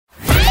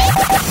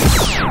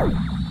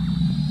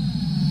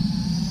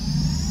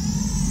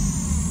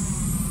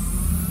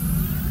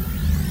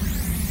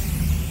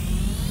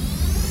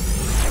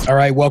All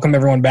right, welcome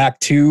everyone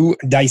back to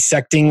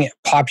Dissecting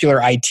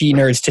Popular IT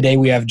Nerds. Today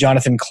we have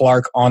Jonathan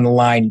Clark on the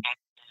line,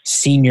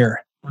 Senior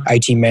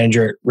IT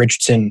Manager at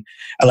Richardson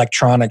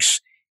Electronics.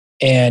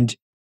 And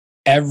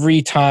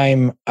every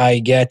time I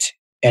get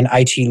an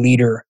IT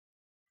leader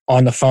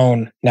on the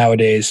phone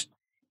nowadays,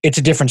 it's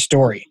a different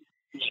story.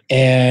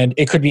 And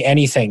it could be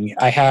anything.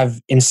 I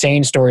have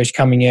insane stories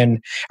coming in.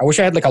 I wish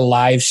I had like a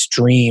live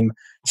stream,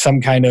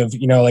 some kind of,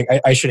 like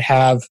I should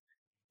have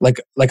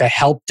like a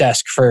help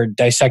desk for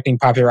Dissecting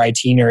Popular IT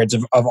Nerds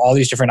of all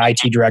these different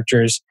IT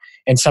directors,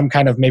 and some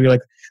kind of maybe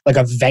like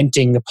a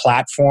venting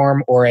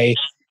platform or a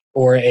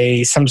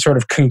some sort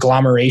of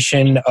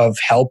conglomeration of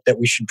help that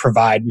we should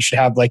provide. We should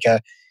have like a,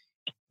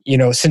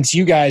 since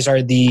you guys are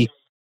you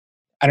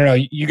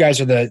guys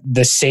are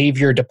the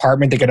savior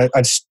department that get a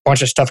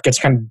bunch of stuff gets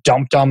kind of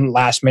dumped on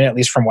last minute, at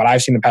least from what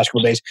I've seen the past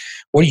couple of days.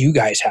 What do you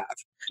guys have?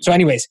 So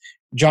anyways,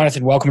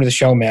 Jonathan, welcome to the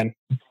show, man.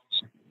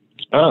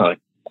 Oh,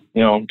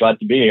 I'm glad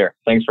to be here.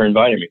 Thanks for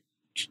inviting me.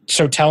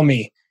 So tell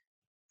me,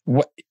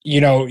 what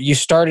you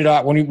started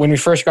out when we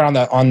first got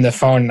on the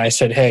phone, and I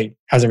said, "Hey,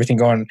 how's everything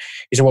going?"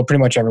 You said, "Well,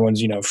 pretty much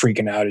everyone's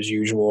freaking out as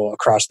usual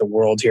across the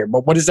world here."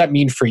 But what does that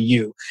mean for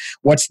you?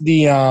 What's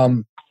the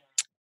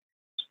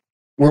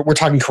We're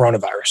talking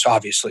coronavirus,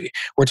 obviously.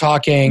 We're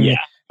talking,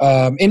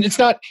 and it's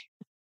not.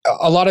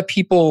 A lot of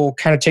people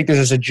kind of take this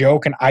as a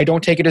joke, and I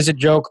don't take it as a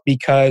joke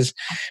because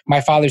my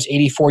father's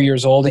 84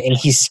 years old, and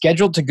he's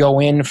scheduled to go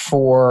in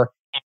for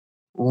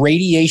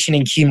radiation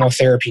and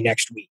chemotherapy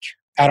next week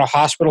at a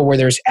hospital where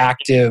there's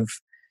active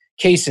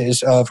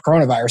cases of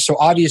coronavirus. So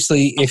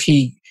obviously, if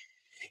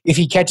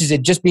he catches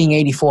it, just being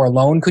 84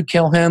 alone could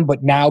kill him.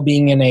 But now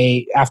being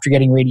after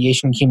getting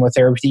radiation and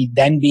chemotherapy,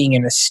 then being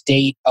in a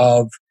state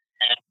of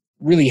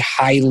really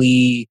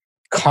highly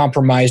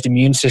compromised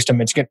immune system,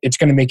 it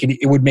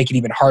would make it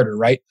even harder,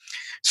 right?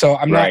 So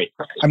I'm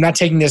not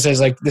taking this as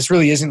like, this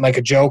really isn't like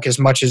a joke as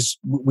much as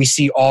we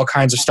see all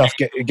kinds of stuff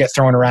get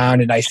thrown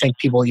around, and I think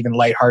people even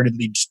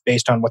lightheartedly, just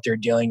based on what they're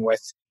dealing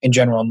with in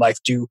general in life,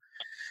 do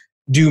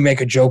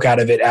make a joke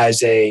out of it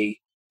as a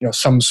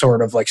some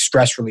sort of like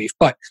stress relief.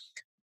 But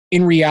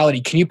in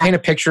reality, can you paint a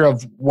picture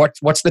of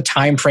what's the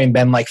time frame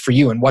been like for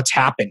you and what's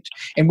happened?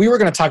 And we were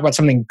going to talk about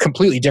something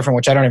completely different,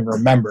 which I don't even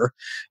remember.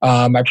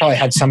 I probably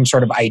had some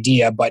sort of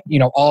idea, but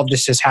all of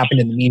this has happened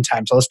in the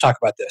meantime. So let's talk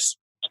about this.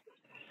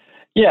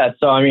 Yeah,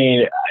 so I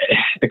mean,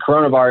 the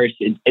coronavirus,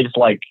 it's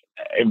like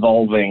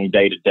evolving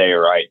day to day,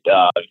 right?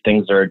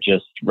 Things are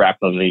just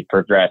rapidly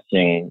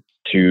progressing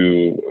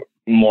to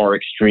more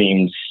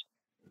extremes.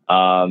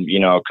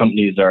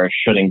 Companies are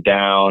shutting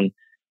down,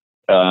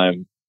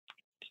 and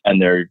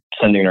they're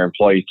sending their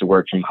employees to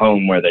work from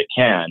home where they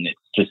can. It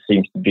just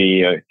seems to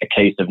be a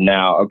case of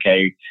now,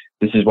 okay,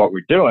 this is what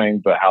we're doing,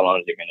 but how long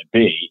is it going to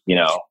be?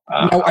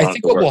 I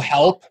think what will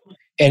help,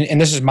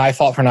 and this is my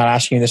fault for not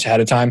asking you this ahead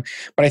of time,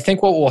 but I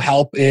think what will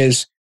help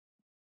is,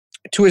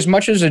 to as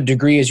much as a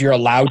degree as you're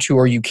allowed to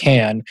or you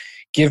can,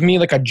 give me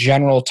like a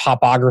general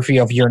topography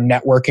of your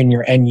network and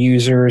your end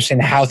users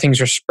and how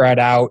things are spread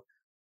out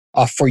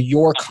for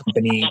your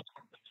company,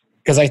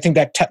 because I think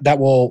that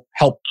will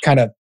help kind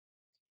of.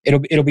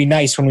 It'll be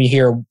nice when we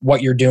hear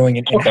what you're doing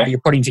and how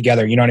you're putting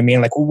together. You know what I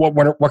mean? Like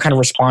what kind of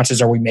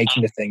responses are we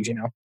making to things?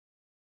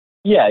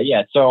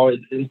 Yeah. So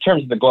in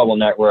terms of the global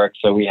network,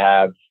 so we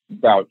have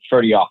about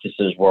 30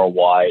 offices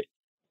worldwide.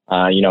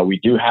 We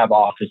do have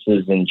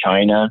offices in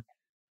China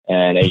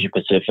and Asia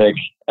Pacific,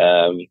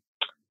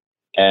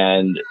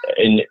 and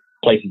in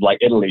places like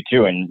Italy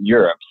too, and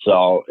Europe.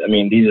 So I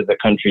mean, these are the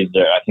countries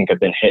that I think have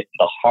been hit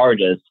the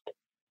hardest.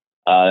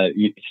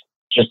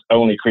 Just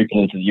only creeping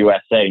into the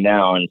USA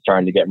now and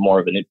starting to get more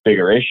of a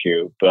bigger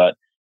issue. But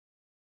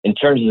in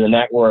terms of the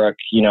network,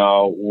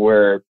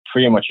 we're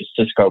pretty much a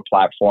Cisco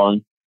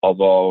platform,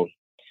 although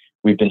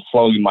we've been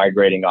slowly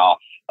migrating off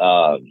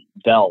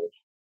Dell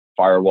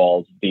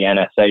firewalls, the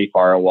NSA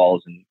firewalls,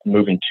 and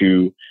moving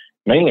to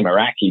mainly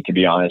Meraki, to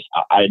be honest.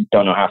 I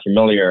don't know how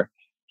familiar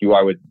you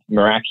are with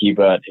Meraki,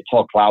 but it's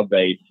all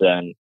cloud-based,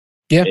 and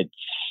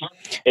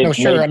no,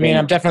 sure. I mean,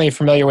 I'm definitely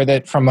familiar with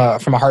it from a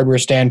hardware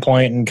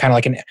standpoint, and kind of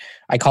like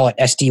I call it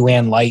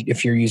SD-WAN Lite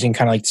if you're using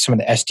kind of like some of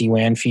the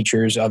SD-WAN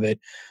features of it.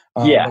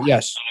 But yeah.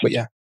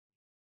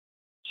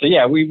 So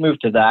yeah, we moved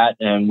to that,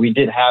 and we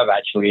did have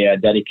actually a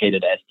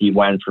dedicated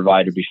SD-WAN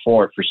provider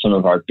before for some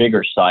of our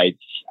bigger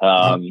sites.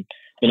 And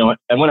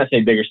when I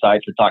say bigger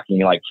sites, we're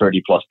talking like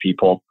 30 plus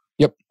people.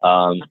 Yep.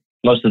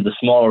 Most of the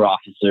smaller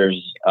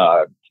officers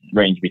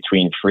range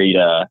between 3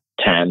 to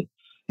 10.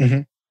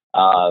 Mm-hmm.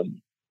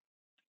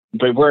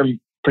 But we're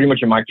pretty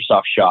much a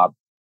Microsoft shop.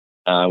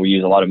 We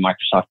use a lot of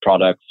Microsoft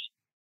products,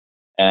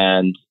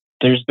 and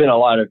there's been a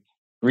lot of.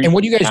 And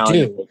what do you guys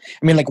do?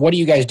 I mean, like, what do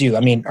you guys do? I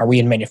mean, are we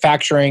in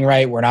manufacturing?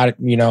 Right? We're not.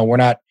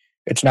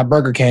 It's not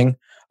Burger King.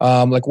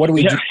 Like, what do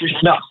we do?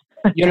 No.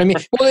 You know what I mean?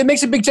 Well, it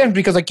makes a big difference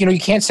because, you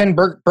can't send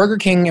Burger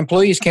King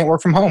employees can't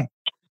work from home.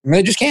 I mean,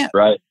 they just can't.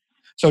 Right.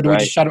 So do we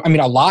just shut? I mean,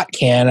 a lot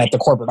can at the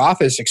corporate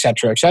office, et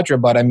cetera, et cetera.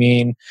 But I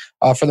mean,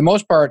 for the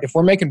most part, if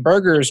we're making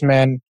burgers,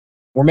 man.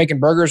 We're making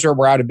burgers or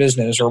we're out of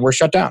business or we're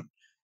shut down.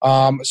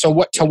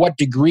 So to what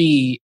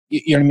degree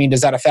you know what I mean?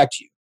 Does that affect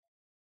you?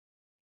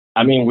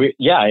 I mean,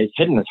 it's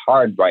hitting us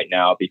hard right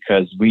now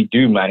because we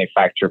do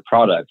manufacture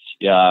products.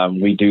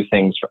 We do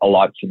things a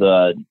lot for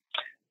the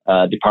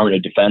Department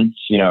of Defense,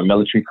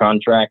 military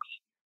contracts.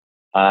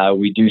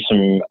 We do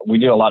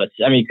a lot of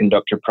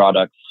semiconductor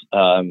products,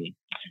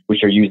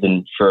 which are used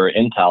for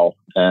Intel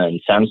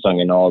and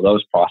Samsung and all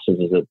those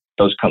processes that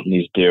those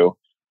companies do.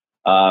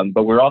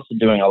 But we're also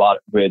doing a lot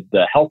with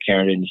the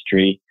healthcare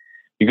industry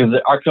because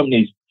our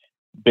company's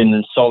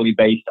been solely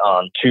based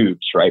on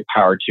tubes, right?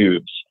 Power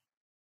tubes.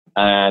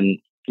 And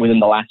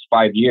within the last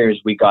 5 years,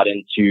 we got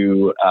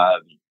into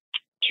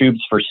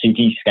tubes for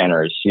CT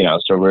scanners,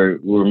 so we're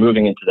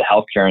moving into the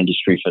healthcare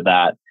industry for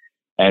that.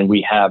 And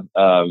we have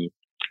an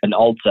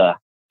Alta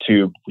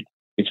tube,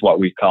 is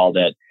what we called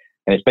it.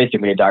 And it's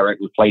basically a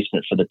direct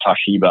replacement for the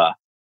Toshiba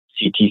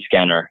CT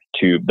scanner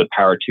tube, the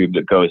power tube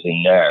that goes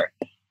in there.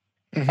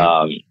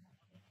 Mm-hmm.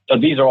 So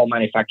these are all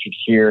manufactured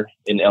here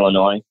in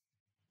Illinois.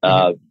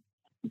 Mm-hmm.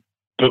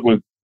 But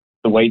with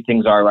the way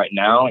things are right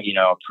now,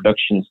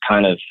 production's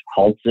kind of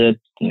halted.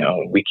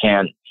 We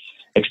can't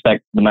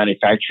expect the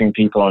manufacturing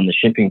people and the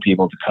shipping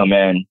people to come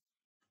in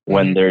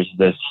when there's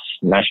this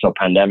national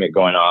pandemic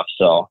going off.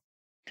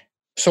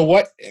 So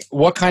what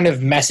kind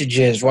of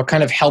messages, what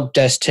kind of help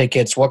desk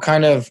tickets, what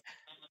kind of,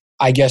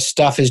 I guess,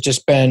 stuff has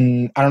just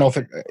been, I don't know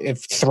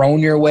if thrown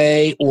your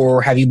way,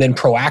 or have you been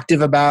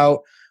proactive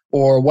about,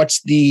 or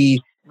what's the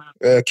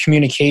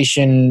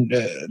communication,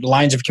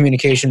 lines of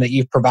communication that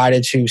you've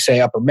provided to,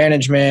 say, upper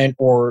management,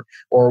 or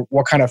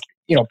what kind of,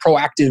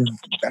 proactive,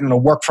 I don't know,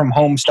 work from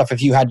home stuff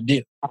have you had to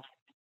do?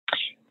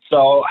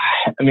 So,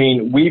 I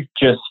mean, we've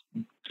just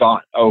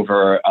got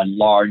over a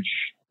large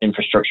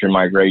infrastructure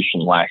migration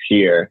last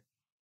year,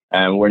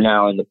 and we're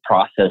now in the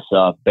process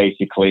of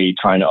basically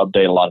trying to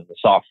update a lot of the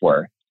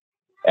software.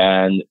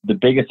 And the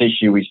biggest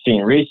issue we've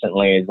seen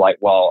recently is like,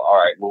 well, all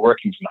right, we're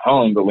working from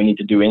home, but we need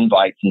to do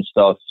invites and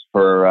stuff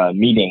for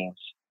meetings.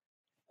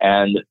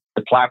 And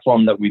the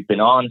platform that we've been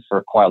on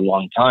for quite a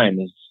long time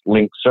is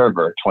Lync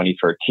Server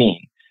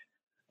 2013.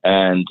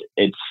 And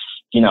it's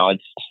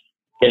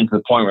getting to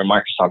the point where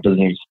Microsoft doesn't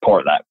even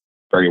support that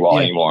very well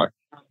anymore.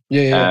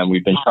 And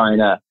we've been trying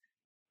to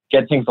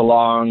get things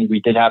along. We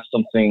did have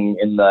something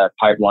in the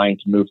pipeline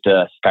to move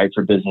to Skype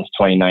for Business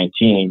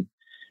 2019.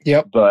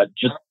 But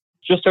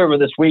just over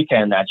this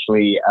weekend,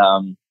 actually,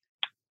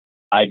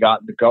 I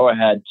got the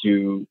go-ahead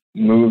to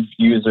move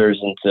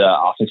users into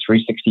Office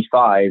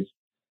 365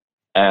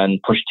 and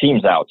push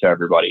Teams out to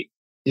everybody.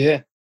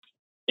 So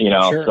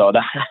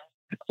that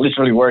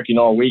literally working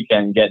all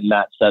weekend, getting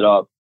that set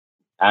up,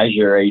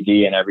 Azure AD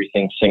and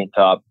everything synced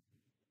up.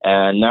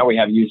 And now we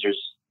have users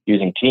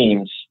using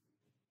Teams,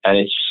 and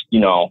it's,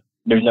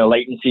 there's no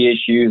latency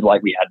issues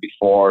like we had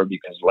before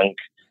because Lync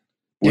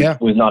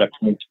was not a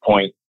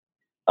point-to-point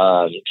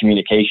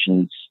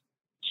communications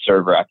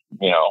server,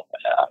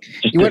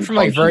 you went from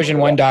like version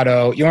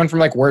 1.0. You went from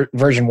like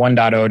version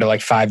 1.0 to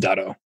like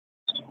 5.0.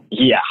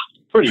 Yeah,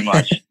 pretty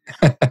much.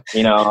 And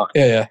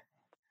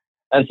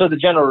so the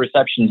general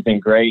reception's been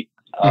great.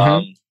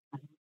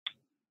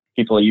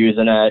 People are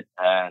using it,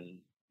 and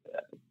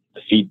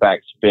the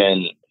feedback's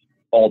been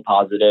all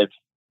positive.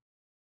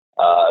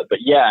 But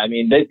yeah, I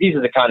mean, these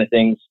are the kind of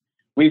things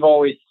we've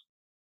always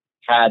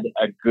had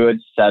a good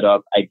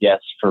setup, I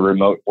guess, for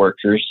remote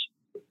workers.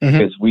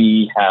 Because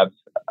we have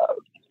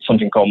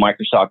something called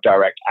Microsoft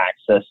Direct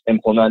Access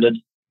implemented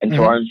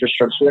into our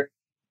infrastructure.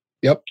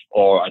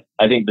 Or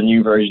I think the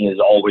new version is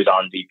always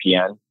on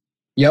VPN.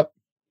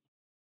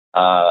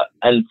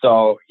 And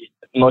so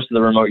most of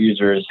the remote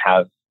users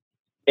have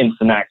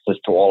instant access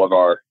to all of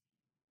our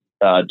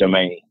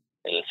domain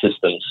and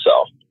systems.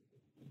 So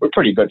we're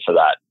pretty good for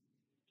that.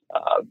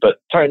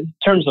 But in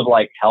terms of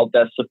like help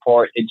desk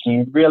support, it's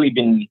really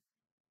been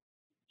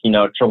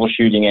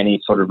troubleshooting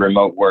any sort of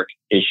remote work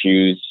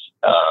issues,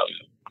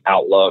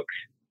 Outlook,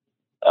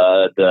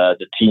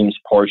 the Teams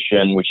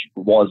portion, which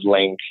was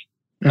Lync.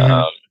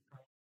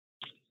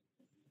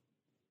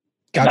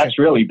 That's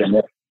really been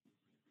it.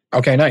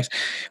 Okay, nice.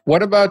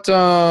 What about,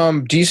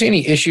 do you see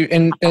any issue,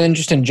 and then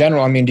just in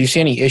general, I mean, do you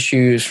see any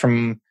issues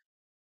from,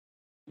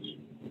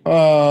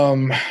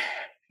 I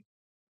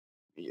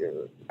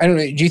don't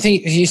know, do you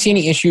see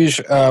any issues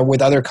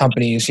with other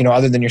companies,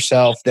 other than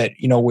yourself that,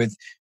 with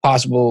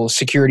possible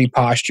security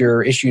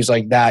posture, issues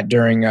like that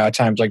during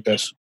times like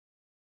this?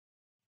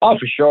 Oh,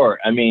 for sure.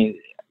 I mean,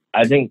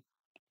 I think,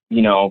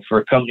 for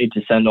a company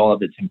to send all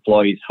of its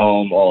employees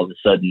home all of a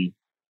sudden,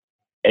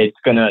 it's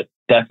going to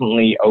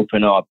definitely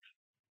open up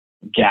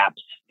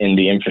gaps in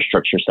the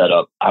infrastructure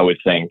setup, I would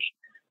think,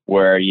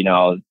 where,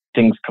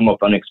 things come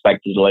up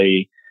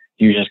unexpectedly.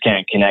 You just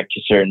can't connect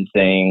to certain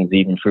things,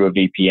 even through a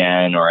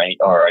VPN or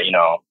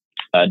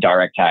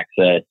direct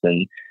access.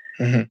 And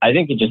I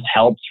think it just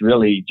helps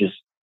really just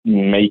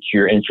make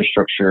your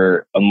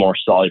infrastructure a more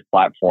solid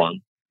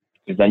platform,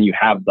 because then you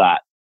have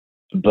that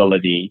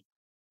ability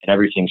and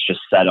everything's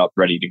just set up,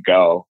 ready to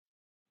go.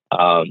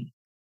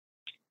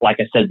 Like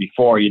I said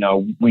before,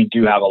 we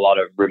do have a lot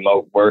of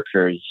remote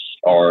workers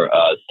or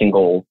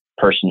single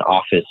person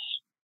office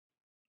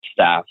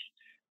staff.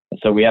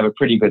 So we have a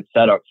pretty good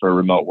setup for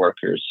remote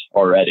workers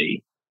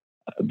already,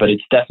 but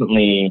it's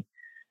definitely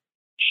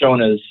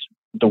shown us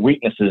the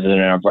weaknesses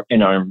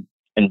in our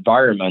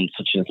environment,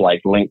 such as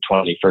like Lync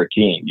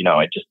 2013.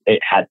 It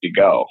had to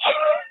go.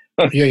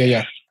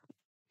 Yeah.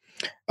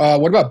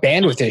 What about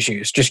bandwidth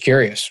issues? Just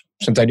curious,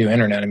 since I do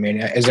internet. I mean,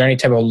 is there any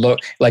type of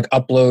like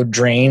upload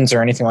drains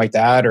or anything like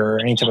that, or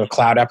any type of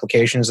cloud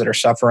applications that are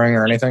suffering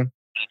or anything?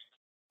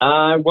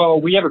 Well,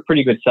 we have a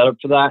pretty good setup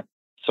for that.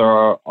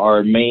 So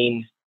our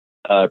main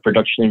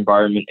production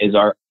environment is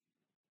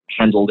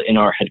handled in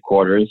our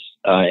headquarters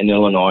in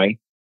Illinois.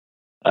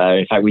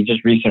 In fact, we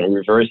just recently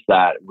reversed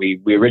that. We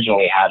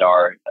originally had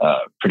our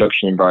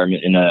production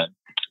environment in a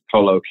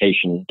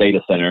co-location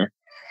data center,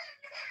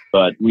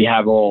 but we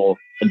have all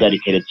a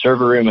dedicated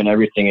server room and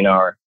everything in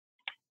our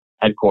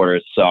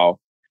headquarters. So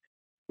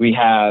we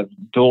have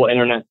dual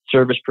internet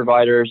service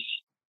providers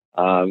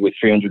with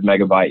 300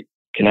 megabit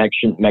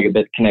connection,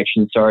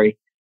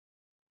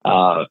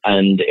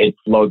 and it's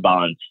load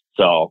balanced.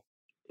 So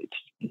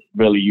it's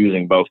really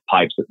using both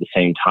pipes at the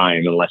same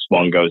time unless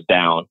one goes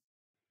down.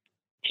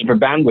 So for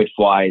bandwidth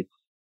wise,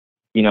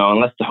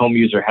 unless the home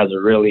user has a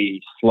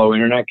really slow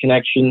internet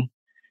connection,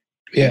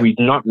 we've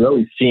not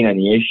really seen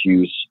any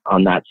issues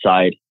on that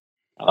side.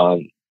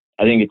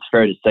 I think it's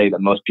fair to say that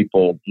most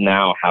people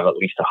now have at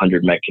least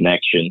 100 meg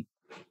connection.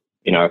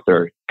 If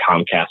they're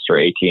Comcast or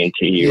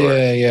AT&T,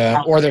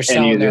 or they're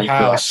selling their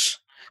house,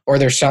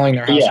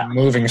 and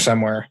moving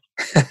somewhere.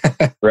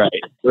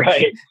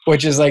 Right.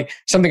 Which is like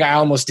something I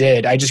almost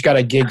did. I just got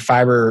a gig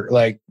fiber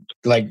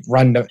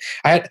run.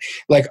 I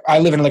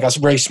live in like a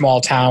very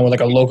small town with like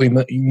a local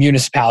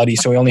municipality,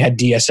 so we only had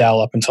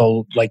DSL up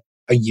until like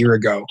a year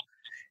ago,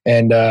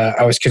 and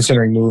I was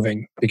considering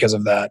moving because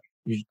of that.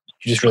 You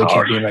just really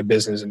can't be in my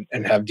business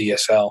and have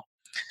DSL.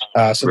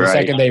 So the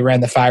second they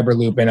ran the fiber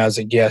loop in, I was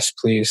like, yes,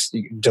 please,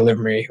 you can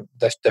deliver me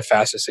the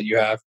fastest that you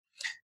have.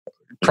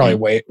 Probably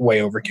way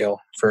overkill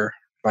for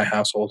my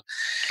household.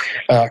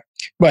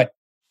 But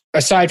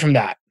aside from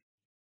that,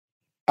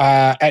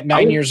 at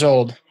 9 years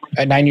old,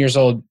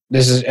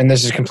 this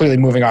is completely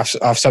moving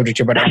off subject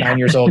here, but at 9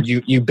 years old,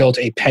 you built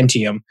a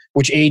Pentium,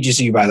 which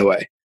ages you, by the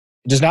way.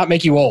 It does not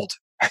make you old.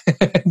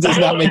 It does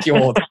not make you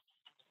old.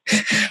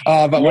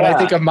 But when I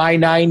think of my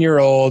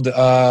 9-year-old,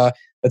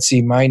 let's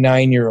see, my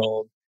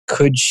 9-year-old,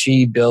 could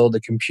she build a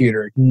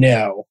computer?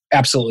 No,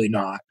 absolutely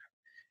not.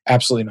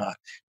 Absolutely not.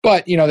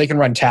 But, they can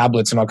run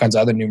tablets and all kinds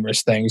of other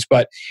numerous things.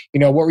 But,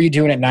 what were you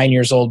doing at 9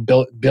 years old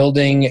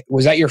building?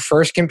 Was that your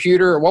first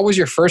computer? What was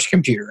your first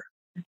computer?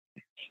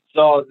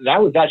 So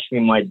that was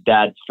actually my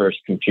dad's first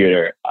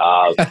computer.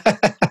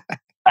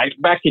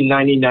 Back in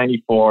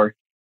 1994,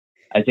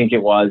 I think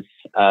it was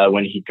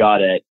when he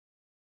got it.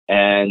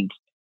 And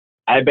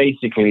I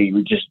basically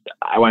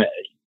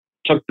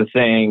took the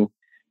thing,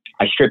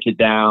 I stripped it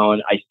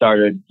down. I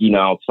started,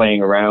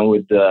 playing around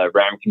with the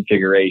RAM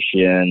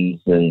configurations.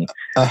 And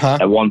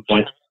at one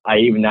point, I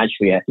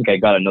think I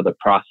got another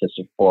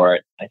processor for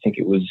it. I think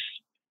it was,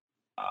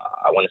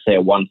 I want to say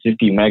a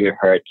 150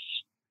 megahertz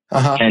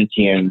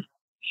Pentium.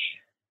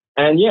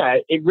 And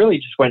it really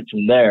just went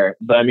from there.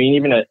 But I mean,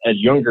 even at a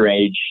younger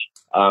age,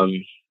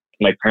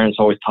 my parents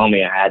always told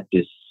me I had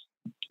this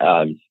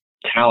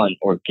talent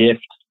or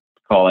gift,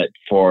 call it,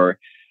 for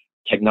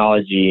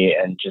technology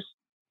and just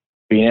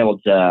being able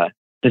to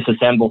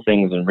disassemble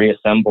things and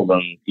reassemble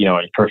them,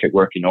 in perfect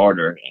working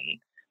order. And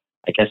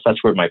I guess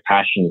that's where my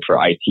passion for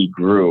IT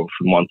grew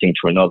from one thing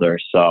to another.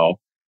 So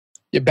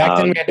back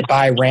then we had to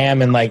buy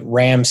RAM and like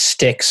RAM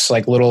sticks,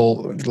 like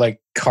little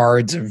like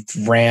cards of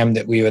RAM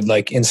that we would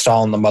like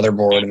install on the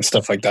motherboard and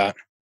stuff like that.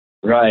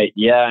 Right.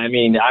 Yeah. I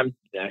mean,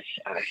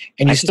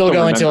 and you still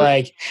go into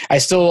I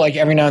still like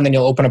every now and then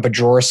you'll open up a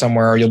drawer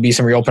somewhere, or you'll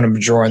open up a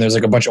drawer and there's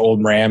like a bunch of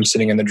old RAM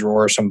sitting in the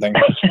drawer or something.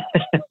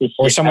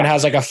 Or someone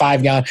has like a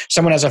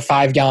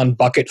 5-gallon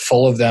bucket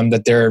full of them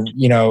that they're,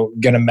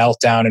 going to melt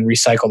down and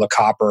recycle the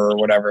copper or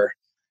whatever.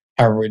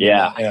 However we do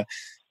that.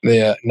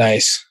 Yeah.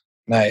 Nice.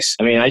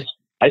 I mean, I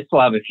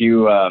still have a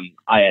few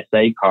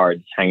ISA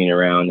cards hanging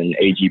around and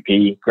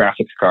AGP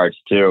graphics cards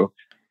too.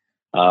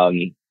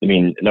 I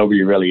mean,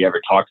 nobody really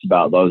ever talks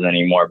about those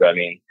anymore, but I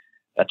mean,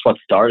 that's what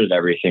started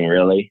everything,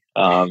 really.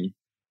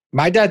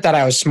 My dad thought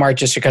I was smart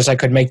just because I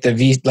could make the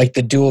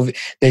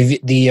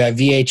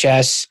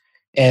VHS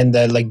and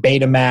the like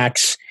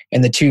Betamax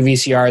and the two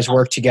VCRs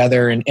work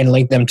together and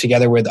link them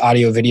together with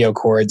audio video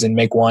cords and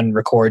make one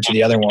record to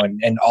the other one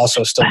and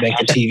also still make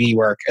the TV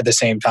work at the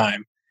same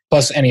time,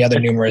 plus any other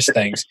numerous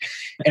things.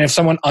 And if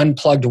someone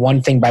unplugged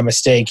one thing by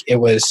mistake, it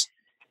was,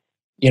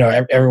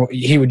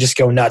 he would just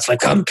go nuts,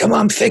 like, come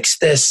on, fix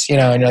this,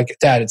 and you're like,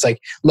 Dad, it's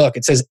like, look,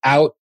 it says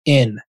out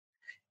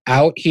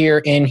here,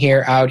 in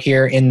here, out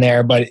here, in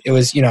there, but it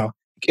was,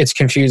 it's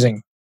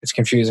confusing. It's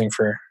confusing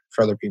for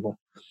other people.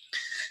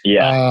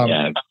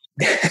 Yeah.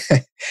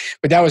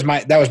 But that was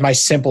my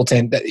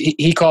simpleton.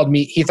 He called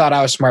me. He thought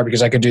I was smart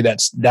because I could do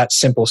that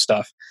simple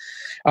stuff.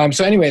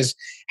 So, anyways,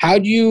 how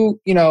do you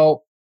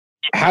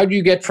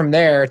get from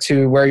there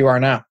to where you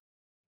are now?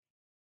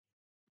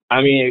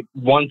 I mean,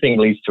 one thing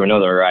leads to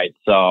another, right?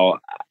 So,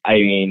 I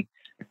mean,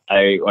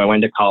 I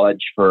went to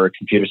college for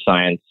computer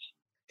science.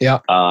 Yeah.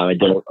 I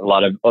did a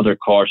lot of other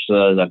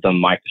courses. I've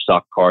done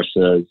Microsoft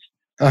courses.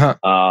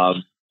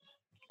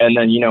 And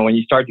then, when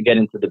you start to get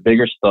into the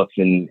bigger stuff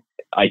in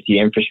IT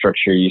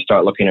infrastructure, you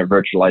start looking at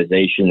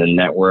virtualization and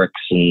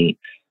networks, and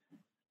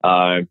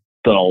done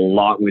a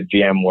lot with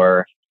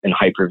VMware and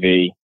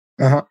Hyper-V.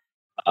 And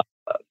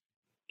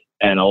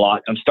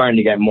I'm starting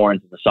to get more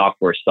into the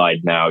software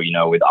side now,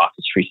 with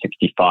Office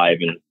 365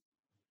 and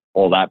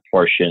all that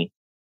portion.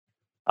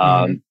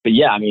 But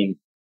yeah, I mean,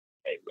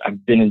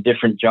 I've been in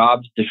different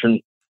jobs,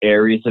 different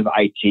areas of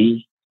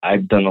IT.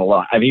 I've done a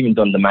lot. I've even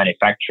done the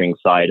manufacturing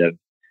side of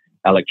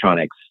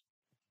electronics.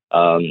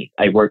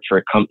 I worked for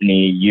a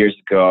company years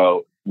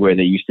ago where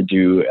they used to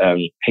do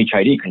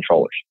HID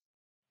controllers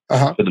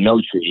for the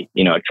military,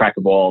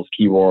 trackables,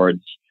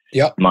 keyboards,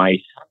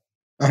 mice.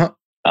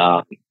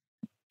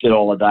 Did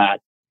all of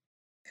that.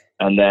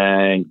 And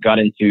then got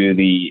into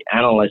the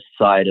analyst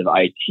side of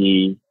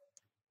IT,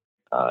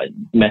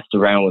 messed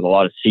around with a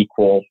lot of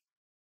SQL,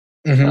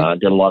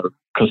 did a lot of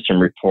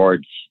custom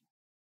reports.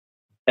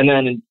 And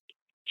then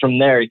from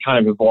there, it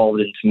kind of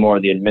evolved into more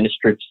of the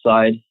administrative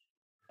side.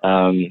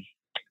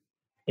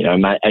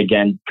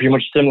 Again, pretty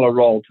much similar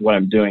role to what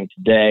I'm doing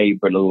today,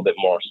 but a little bit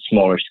more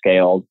smaller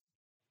scale.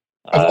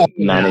 Of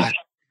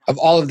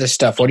all of this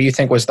stuff, what do you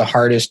think was the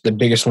hardest, the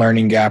biggest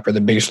learning gap, or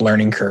the biggest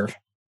learning curve?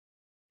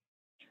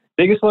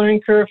 Biggest learning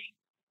curve?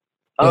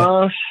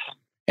 Yeah.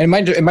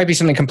 And it might be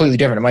something completely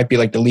different. It might be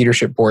like the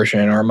leadership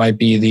portion, or it might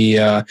be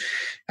the,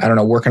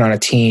 working on a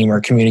team or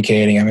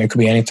communicating. I mean, it could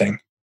be anything.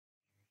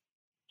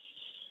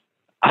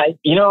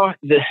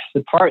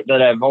 The part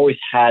that I've always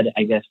had,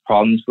 I guess,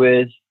 problems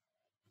with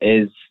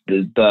is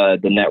the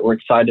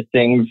network side of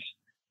things.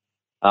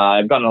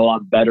 I've gotten a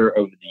lot better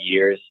over the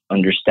years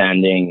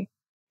understanding,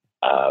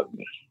 the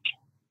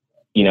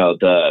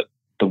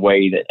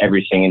way that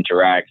everything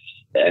interacts,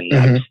 and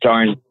I'm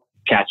starting to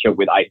catch up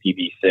with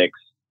IPv6.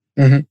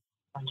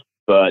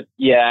 But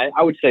yeah,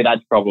 I would say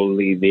that's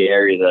probably the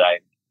area that I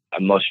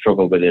most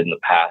struggled with in the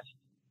past.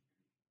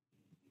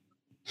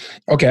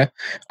 Okay.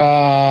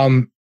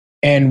 And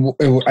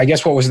I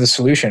guess what was the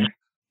solution?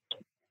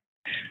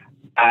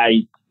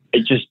 It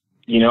just,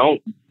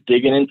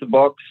 digging into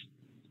books,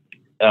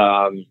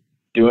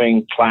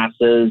 doing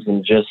classes,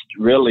 and just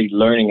really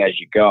learning as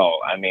you go.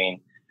 I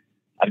mean,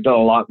 I've done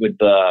a lot with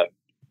the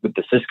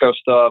Cisco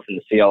stuff and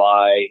the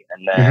CLI,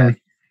 and then,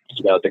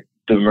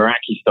 the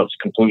Meraki stuff's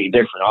completely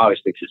different,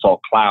 obviously, because it's all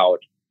cloud.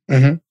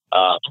 And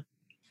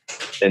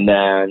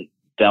then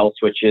Dell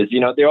switches,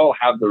 they all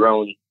have their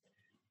own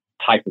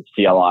type of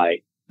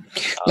CLI.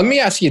 Let me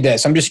ask you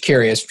this. I'm just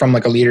curious from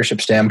like a leadership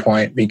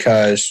standpoint,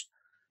 because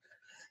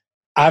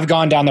I've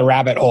gone down the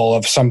rabbit hole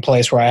of some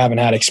place where I haven't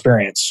had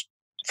experience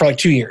for like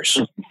 2 years.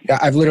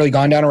 I've literally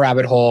gone down a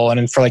rabbit hole, and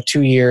then for like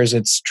 2 years,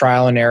 it's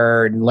trial and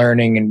error and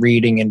learning and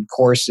reading and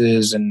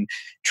courses and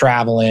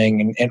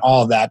traveling and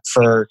all of that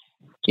for,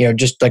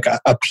 just like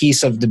a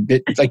piece of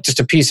just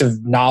a piece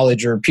of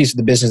knowledge or a piece of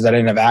the business that I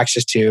didn't have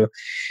access to.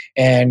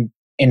 And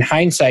in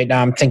hindsight,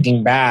 now I'm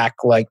thinking back,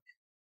 like,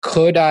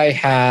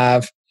 am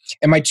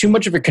I too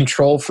much of a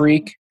control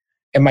freak?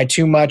 Am I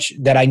too much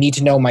that I need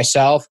to know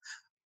myself?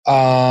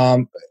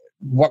 Why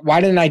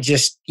didn't I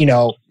just,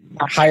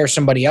 hire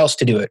somebody else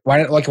to do it?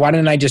 Why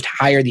didn't I just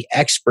hire the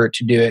expert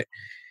to do it?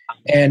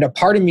 And a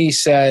part of me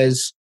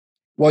says,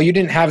 well, you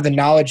didn't have the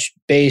knowledge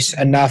base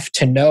enough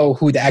to know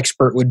who the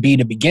expert would be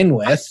to begin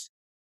with.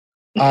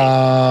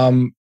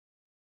 Or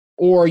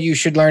you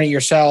should learn it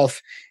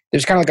yourself.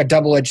 There's kind of like a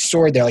double-edged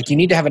sword there. Like, you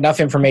need to have enough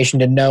information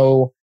to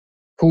know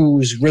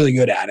who's really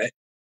good at it,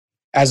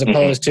 as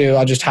opposed to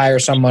I'll just hire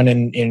someone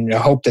and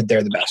hope that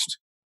they're the best.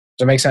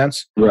 Does that make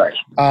sense? Right.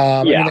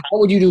 I mean, like, what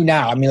would you do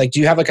now? I mean, like, do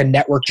you have like a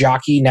network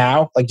jockey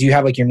now? Like, do you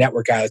have like your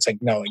network guy that's like,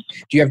 no, like,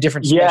 do you have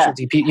different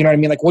specialty people? You know what I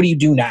mean? Like, what do you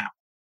do now?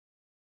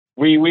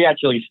 We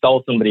actually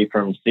stole somebody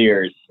from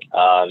Sears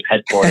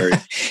headquarters.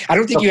 I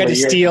don't think you had to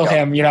steal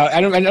him.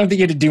 I don't think you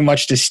had to do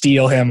much to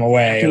steal him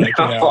away. Like,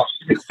 no.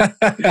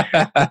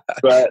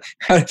 But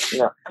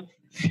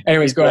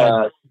anyways, go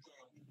ahead.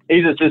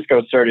 He's a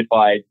Cisco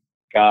certified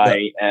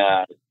guy,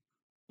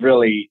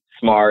 really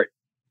smart,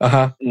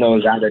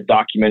 knows how to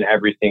document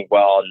everything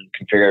well and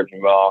configure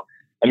everything well.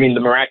 I mean, the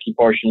Meraki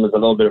portion was a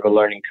little bit of a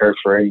learning curve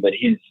for him, but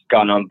he's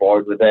gone on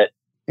board with it.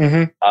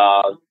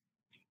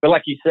 But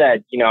like you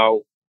said,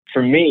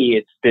 for me,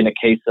 it's been a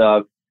case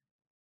of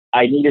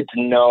I needed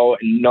to know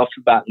enough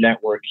about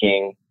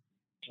networking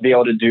to be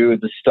able to do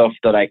the stuff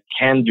that I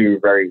can do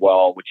very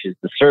well, which is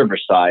the server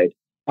side.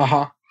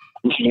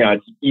 You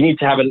need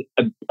to have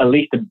at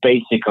least a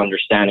basic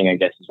understanding, I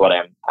guess, is what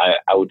I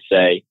would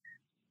say,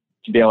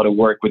 to be able to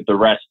work with the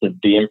rest of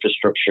the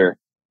infrastructure.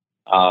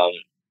 Because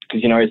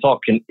it's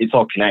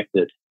all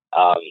connected.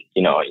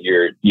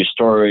 Your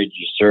storage,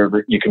 your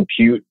server, your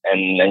compute,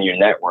 and then your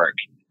network.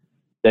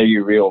 They're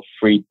your real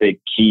three big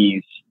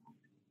keys,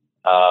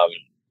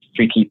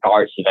 three key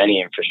parts of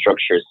any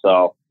infrastructure.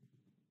 So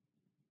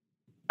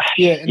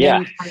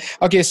Then,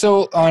 okay,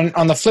 so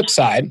on the flip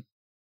side,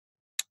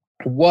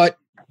 what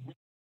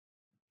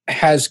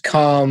has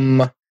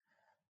come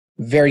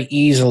very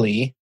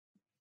easily?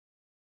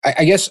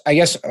 I guess,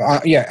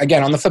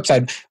 again, on the flip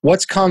side,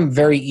 what's come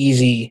very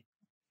easy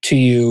to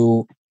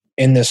you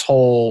in this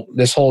whole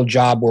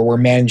job where we're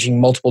managing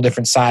multiple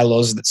different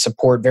silos that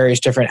support various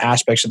different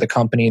aspects of the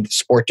company, that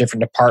support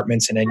different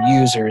departments and end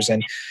users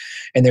and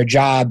their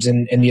jobs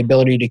and the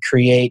ability to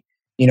create,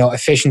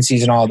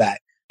 efficiencies and all that?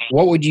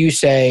 What would you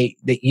say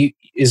that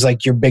is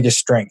like your biggest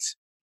strength?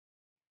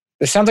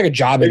 This sounds like a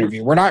job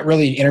interview. We're not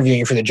really interviewing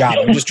you for the job.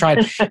 I'm just trying,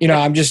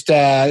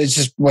 it's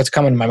just what's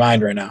coming to my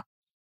mind right now.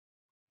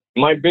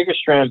 My biggest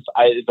strength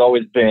has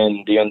always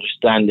been the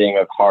understanding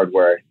of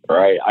hardware,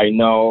 right? I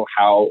know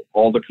how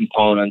all the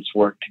components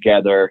work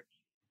together,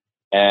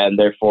 and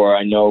therefore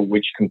I know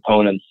which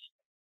components,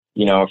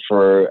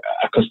 for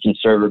a custom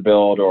server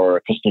build or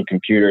a custom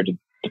computer to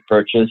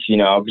purchase,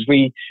 because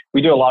we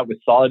do a lot with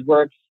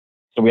SolidWorks,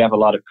 so we have a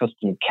lot of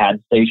custom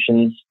CAD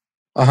stations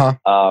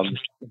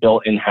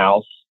built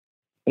in-house.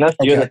 And that's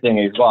the other thing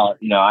as well.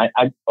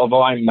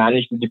 Although I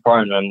manage the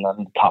department, I'm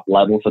on the top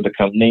level for the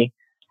company,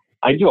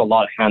 I do a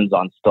lot of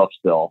hands-on stuff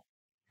still.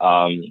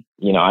 I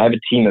have a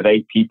team of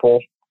 8 people,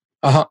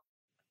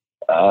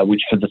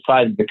 which for the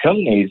size of the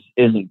company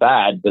isn't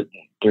bad, but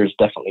there's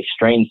definitely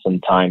strain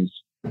sometimes.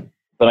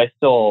 But I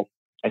still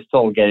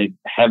get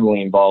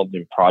heavily involved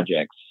in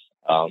projects.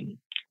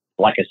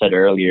 Like I said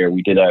earlier,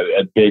 we did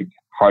a big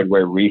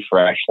hardware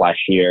refresh last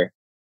year,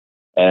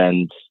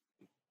 and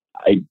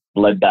I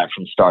led that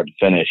from start to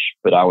finish.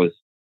 But I was,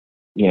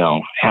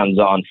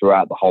 hands-on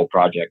throughout the whole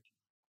project.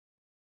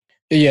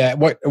 Yeah.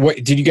 What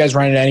did you guys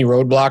run into any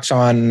roadblocks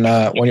on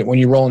when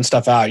you're rolling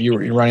stuff out? You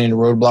running into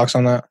roadblocks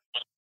on that?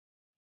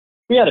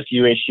 We had a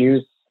few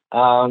issues.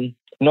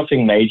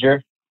 Nothing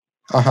major.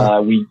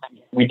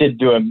 We did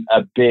do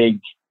a big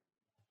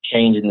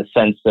change in the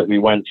sense that we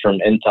went from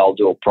Intel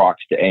dual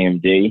procs to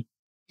AMD.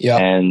 Yeah.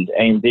 And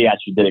AMD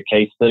actually did a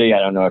case study. I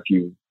don't know if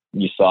you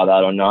saw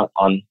that or not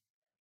on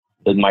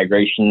the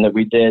migration that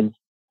we did.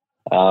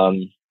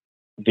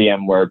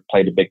 VMware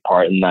played a big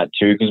part in that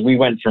too, because we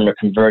went from a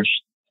converged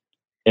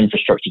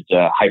infrastructure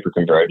to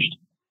hyper-converged.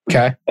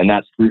 Okay. And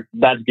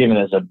that's given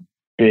us a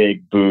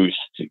big boost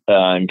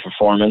in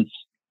performance.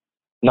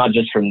 Not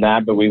just from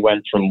that, but we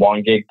went from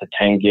 1 gig to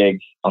 10 gig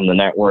on the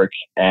network,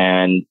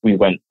 and we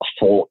went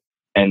full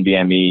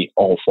NVMe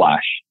all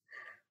flash.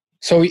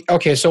 So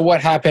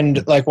what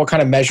happened? Like, what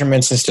kind of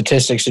measurements and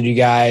statistics did you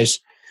guys,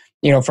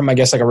 from, I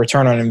guess, like a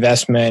return on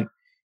investment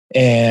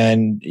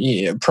and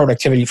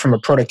productivity, from a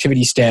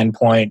productivity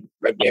standpoint?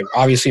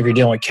 Obviously, if you're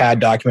dealing with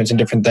CAD documents and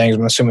different things,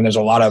 I'm assuming there's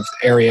a lot of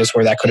areas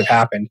where that could have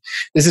happened.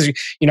 This is,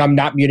 I'm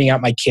not muting out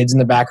my kids in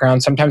the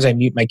background. Sometimes I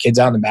mute my kids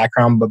out in the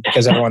background, but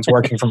because everyone's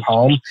working from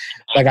home,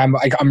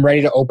 I'm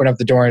ready to open up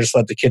the door and just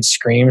let the kids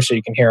scream so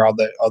you can hear all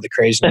the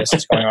craziness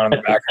that's going on in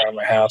the background of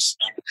my house.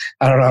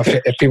 I don't know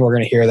if people are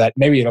going to hear that.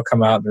 Maybe it'll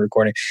come out in the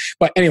recording.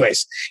 But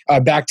anyways,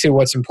 back to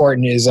what's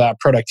important is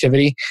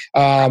productivity.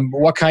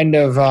 What kind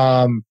of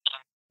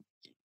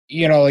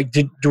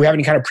do we have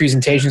any kind of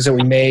presentations that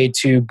we made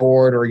to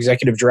board or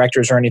executive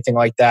directors or anything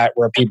like that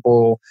where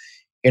people,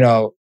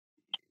 what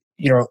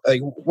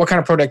kind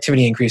of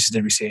productivity increases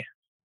did we see?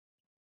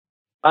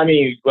 I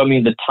mean,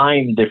 the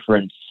time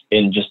difference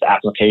in just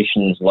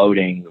applications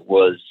loading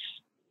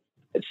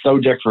it's so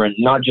different,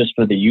 not just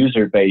for the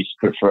user base,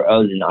 but for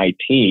us in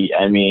IT.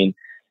 I mean,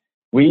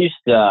 we used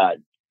to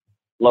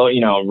load,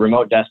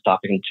 remote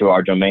desktop into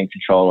our domain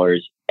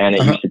controllers, and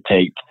it used to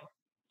take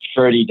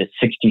 30 to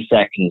 60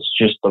 seconds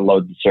just to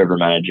load the server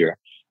manager.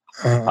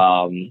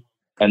 And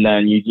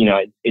then,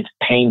 it's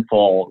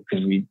painful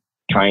because we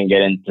try and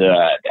get into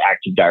the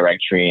Active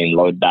Directory and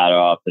load that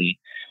up. And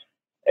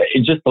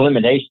it's just the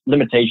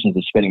limitations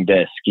of spinning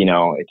disk.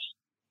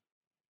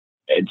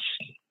 It's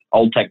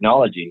old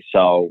technology.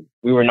 So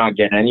we were not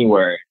getting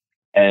anywhere.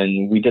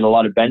 And we did a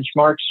lot of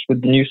benchmarks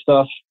with the new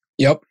stuff.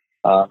 Yep.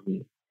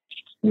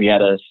 We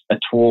had a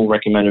tool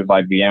recommended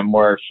by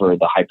VMware for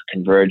the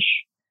hyperconverged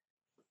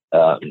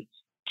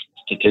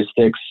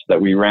statistics that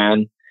we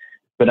ran.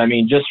 But I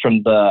mean, just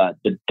from the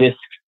disk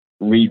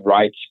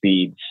read-write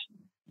speeds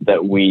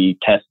that we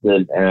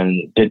tested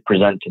and did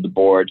present to the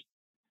board,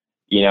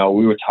 we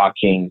were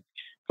talking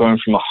going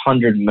from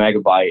 100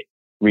 megabyte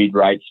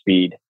read-write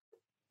speed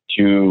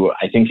to,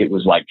 I think it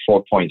was like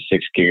 4.6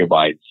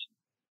 gigabytes.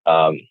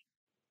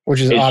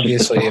 Which is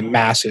obviously a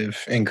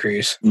massive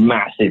increase.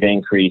 Massive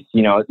increase.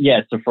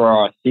 So for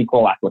our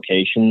SQL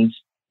applications,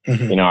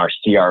 our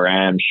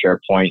CRM,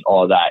 SharePoint,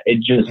 all of that, it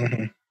just,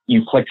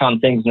 you click on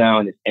things now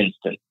and it's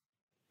instant.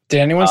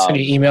 Did anyone send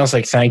you emails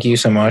like, thank you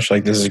so much,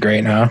 like, this is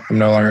great now? I'm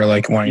no longer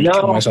like wanting to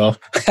kill myself.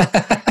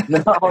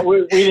 No,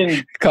 we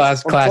didn't.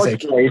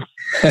 Classic.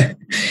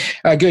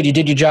 Good, you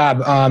did your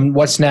job.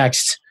 What's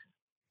next?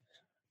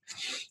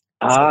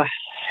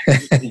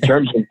 In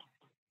terms of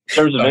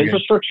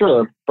infrastructure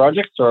or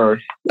projects, or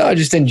no,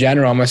 just in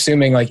general. I'm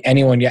assuming like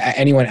anyone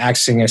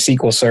accessing a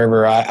SQL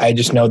server, I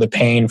just know the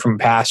pain from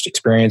past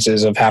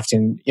experiences of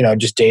having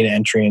just data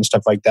entry and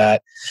stuff like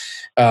that.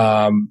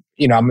 How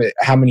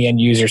many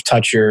end users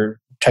touch your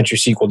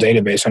SQL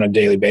database on a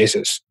daily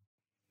basis?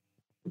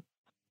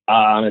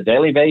 On a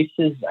daily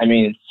basis, I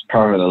mean, it's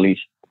probably at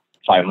least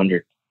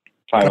 500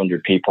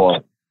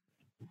 people.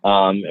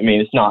 I mean,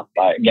 it's not,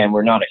 again,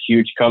 we're not a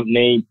huge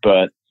company,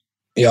 but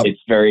it's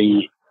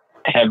very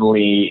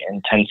heavily,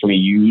 intensely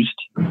used.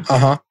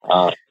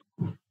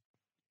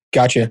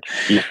 Gotcha.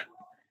 Yeah.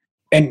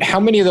 And how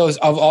many of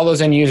all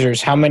those end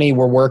users, how many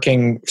were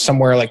working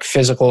somewhere like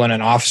physical in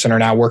an office and are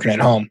now working at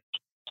home?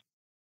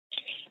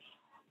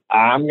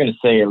 I'm going to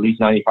say at least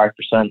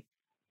 95%.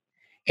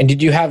 And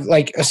did you have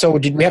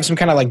did we have some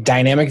kind of like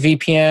dynamic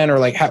VPN or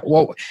like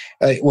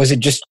was it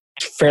just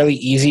fairly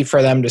easy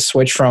for them to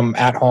switch from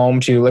at home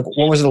to like,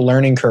 what was the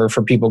learning curve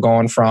for people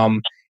going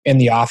from in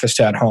the office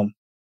to at home?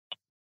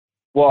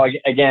 Well,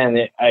 again,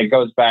 it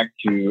goes back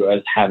to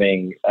us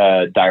having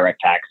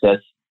direct access.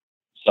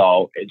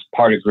 So it's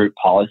part of group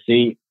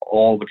policy.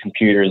 All the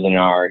computers in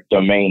our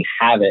domain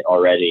have it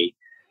already.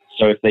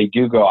 So if they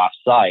do go off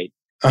site,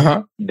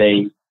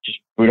 they just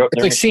boot up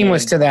their machine.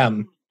 Seamless to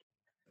them.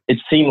 It's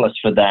seamless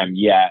for them,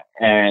 yeah.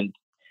 And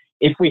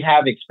if we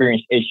have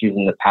experienced issues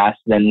in the past,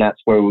 then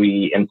that's where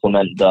we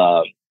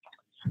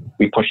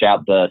we push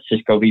out the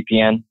Cisco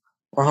VPN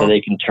so they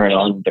can turn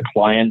on the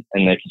client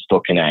and they can still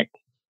connect.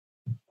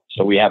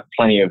 So we have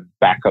plenty of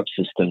backup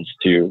systems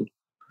to,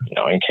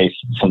 in case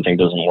something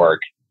doesn't work.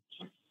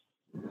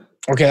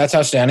 Okay, that's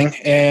outstanding.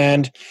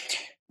 And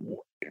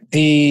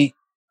are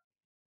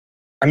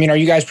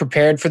you guys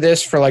prepared for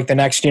this for like the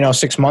next,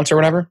 6 months or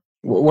whatever?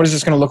 What is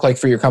this going to look like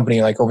for your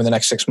company, like over the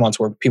next 6 months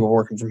where people are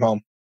working from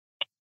home?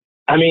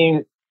 I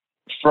mean,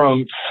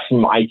 from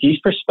IT's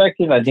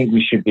perspective, I think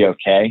we should be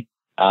okay.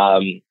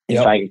 In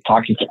fact,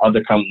 talking to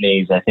other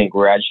companies, I think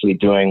we're actually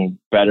doing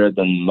better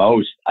than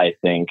most, I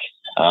think.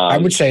 I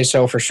would say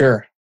so for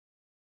sure.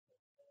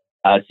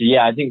 I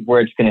think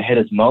where it's going to hit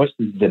us most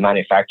is the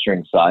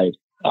manufacturing side.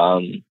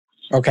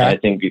 Okay. I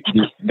think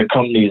the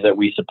companies that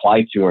we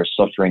supply to are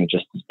suffering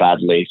just as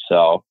badly.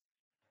 So,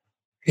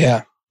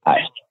 yeah,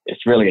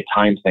 it's really a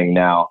time thing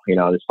now.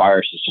 This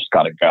virus has just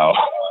got to go.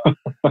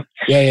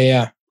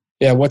 Yeah.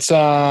 What's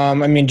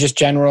just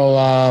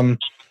general.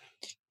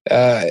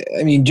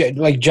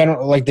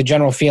 The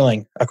general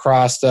feeling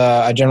across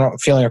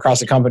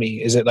the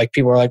company. Is it like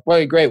people are like,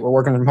 well, great, we're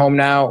working from home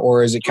now,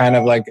 or is it kind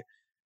of like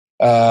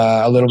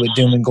a little bit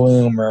doom and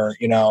gloom, or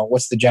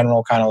what's the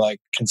general kind of like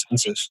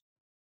consensus?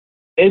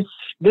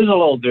 There's a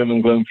little doom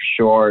and gloom for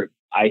sure.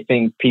 I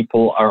think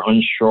people are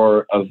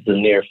unsure of the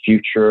near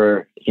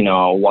future.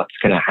 What's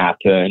going to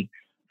happen?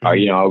 Are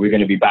we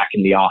going to be back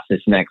in the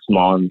office next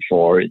month,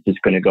 or is this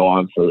going to go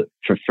on for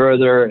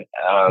further?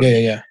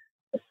 Yeah.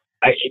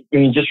 I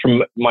mean, just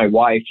from my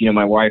wife,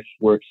 my wife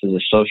works as a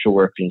social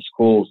worker in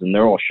schools, and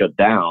they're all shut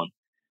down.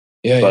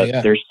 But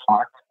there's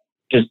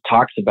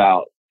talks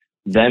about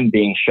them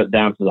being shut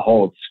down for the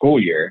whole school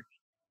year.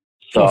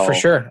 So for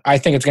sure, I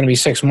think it's going to be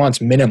 6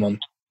 months minimum.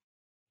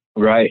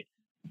 Right.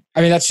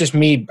 I mean, that's just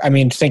me. I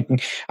mean, thinking.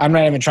 I'm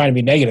not even trying to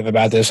be negative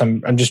about this.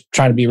 I'm just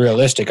trying to be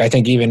realistic. I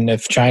think even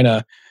if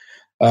China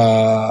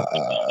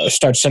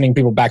starts sending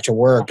people back to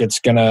work, it's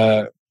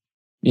gonna,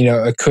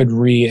 it could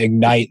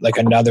reignite like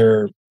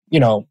another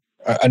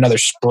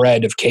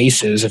spread of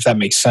cases, if that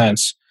makes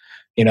sense.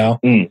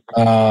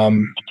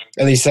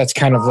 At least that's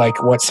kind of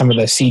like what some of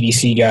the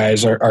CDC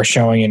guys are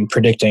showing and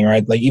predicting,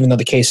 right? Like, even though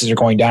the cases are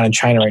going down in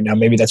China right now,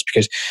 maybe that's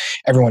because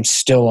everyone's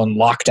still on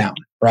lockdown,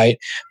 right?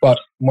 But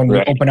when we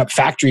open up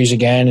factories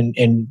again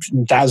and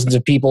thousands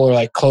of people are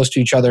like close to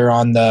each other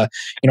on the,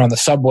 on the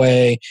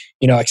subway,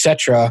 et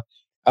cetera,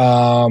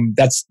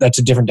 that's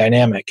a different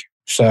dynamic.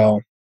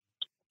 So,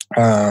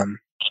 I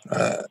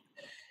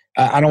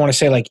don't want to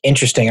say like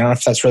interesting. I don't know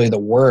if that's really the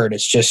word.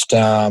 It's just,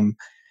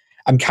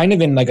 I'm kind of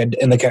in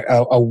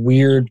a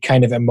weird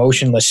kind of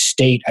emotionless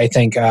state, I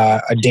think,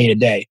 a day to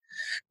day.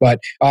 But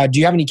do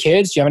you have any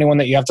kids? Do you have anyone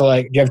that you have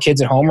to do you have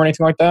kids at home or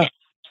anything like that?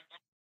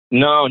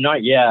 No,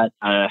 not yet.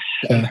 I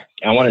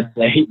want to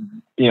say,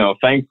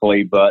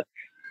 thankfully, but,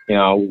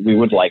 we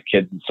would like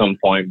kids at some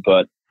point.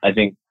 But I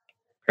think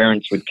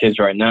parents with kids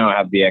right now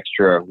have the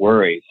extra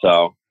worry.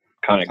 So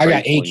kind of. I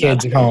got 8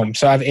 kids at home.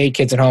 So I have 8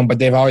 kids at home, but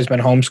they've always been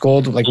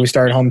homeschooled. Like, we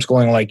started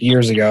homeschooling like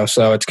years ago.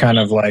 So it's kind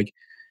of like,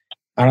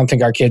 I don't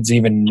think our kids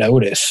even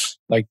notice.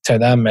 Like, to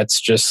them,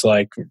 it's just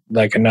like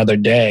another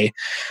day.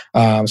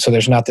 So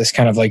there's not this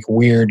kind of like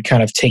weird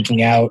kind of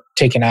taken out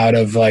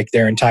of like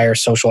their entire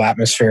social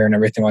atmosphere and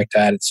everything like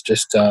that. It's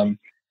just, I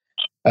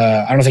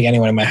don't think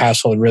anyone in my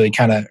household really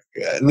kind of,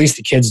 at least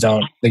the kids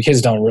don't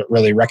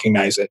really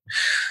recognize it.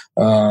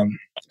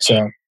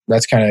 So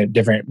that's kind of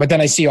different. But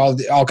then I see all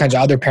kinds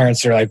of other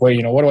parents that are like, well,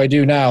 what do I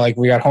do now? Like,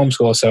 we got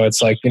homeschool. So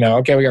it's like,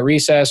 okay, we got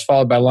recess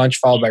followed by lunch,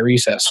 followed by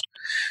recess.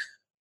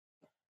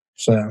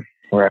 So,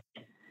 right.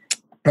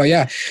 Well,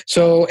 yeah.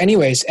 So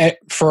anyways,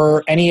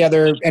 for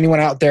anyone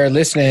out there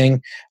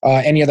listening,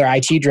 any other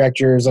IT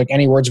directors, like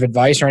any words of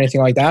advice or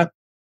anything like that?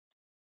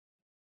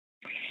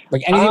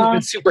 Like anything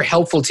that's super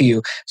helpful to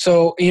you.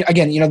 So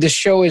again, this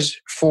show is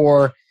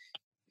for,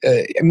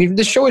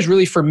 this show is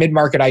really for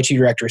mid-market IT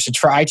directors. It's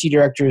for IT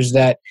directors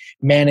that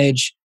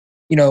manage,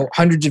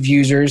 hundreds of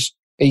users.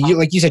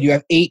 Like you said, you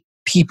have 8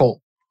 people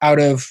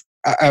out of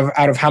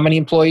out of how many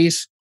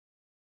employees?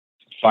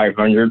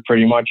 500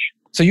 pretty much.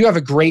 So you have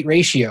a great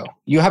ratio.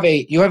 You have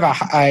a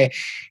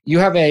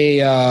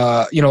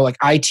like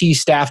IT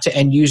staff to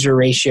end user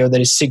ratio that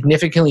is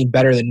significantly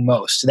better than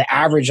most. The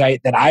average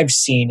that I've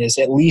seen is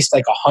at least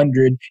like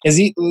 100, is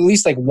at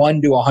least like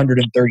 1 to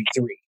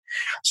 133.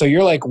 So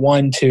you're like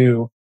 1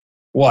 to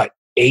what,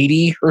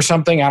 80 or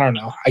something? I don't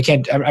know.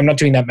 I'm not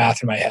doing that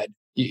math in my head.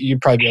 You'd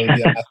probably be able to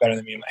do that math better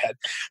than me in my head.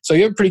 So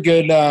you have a pretty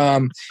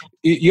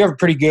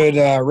good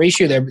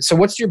ratio there. So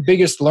what's your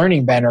biggest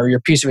learning, Ben, or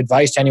your piece of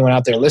advice to anyone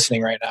out there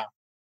listening right now?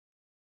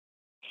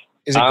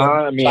 Is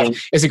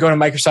it going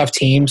to Microsoft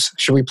Teams?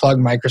 Should we plug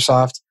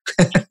Microsoft?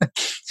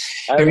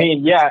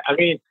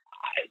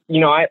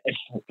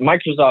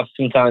 Microsoft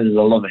sometimes is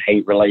a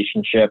love-hate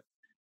relationship.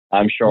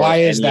 I'm sure. Why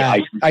is that?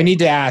 I need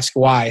to ask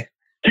why.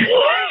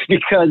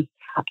 Because,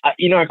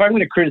 if I'm going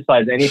to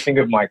criticize anything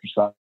of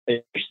Microsoft,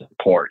 it's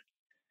support.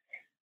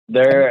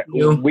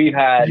 We've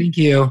had. Thank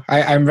you.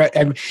 I'm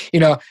I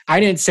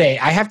didn't say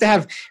it. I have to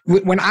have.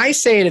 When I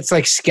say it, it's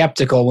like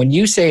skeptical. When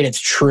you say it,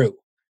 it's true,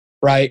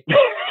 right?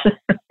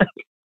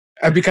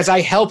 Because I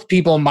help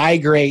people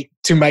migrate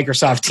to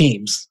Microsoft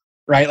Teams,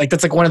 right? Like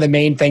that's like one of the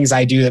main things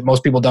I do that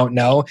most people don't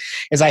know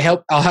is I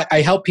help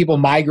people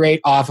migrate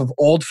off of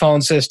old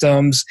phone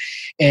systems,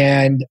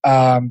 and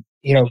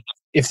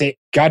if they,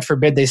 God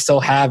forbid, they still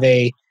have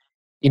an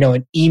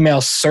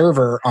email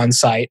server on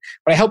site,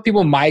 but I help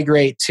people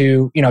migrate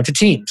to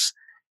Teams,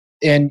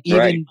 and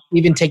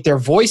even take their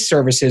voice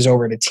services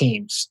over to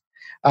Teams.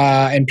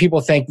 And people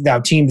think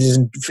now Teams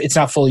it's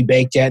not fully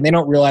baked yet, and they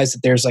don't realize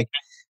that there's like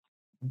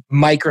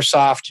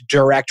Microsoft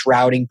direct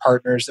routing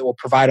partners that will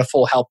provide a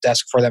full help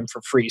desk for them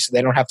for free, so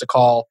they don't have to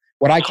call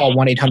what I call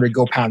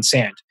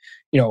 1-800-GO-POUND-SAND.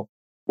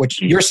 What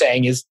you're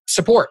saying is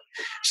support.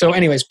 So,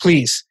 anyways,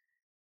 please,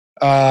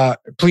 I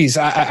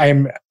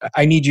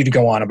need you to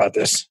go on about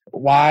this.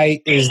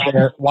 Why is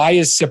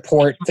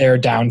support their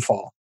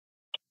downfall,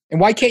 and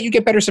why can't you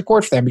get better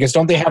support for them? Because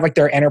don't they have like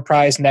their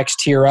enterprise next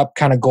tier up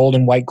kind of gold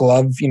and white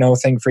glove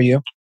thing for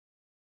you?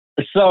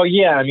 So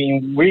yeah,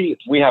 we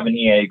have an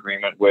EA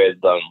agreement with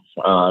them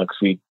because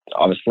we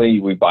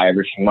buy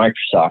everything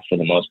Microsoft for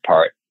the most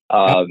part.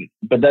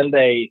 But then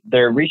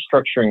they're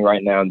restructuring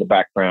right now in the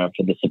background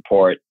for the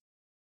support,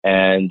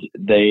 and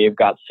they've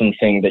got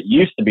something that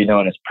used to be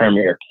known as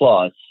Premier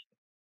Plus,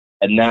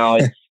 and now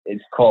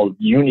it's called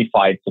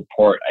Unified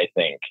Support, I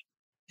think.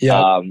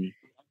 Yeah.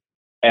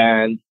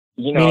 And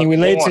we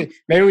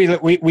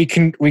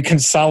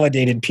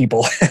consolidated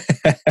people.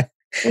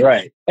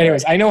 Right.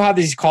 Anyways, I know how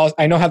this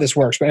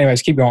works, but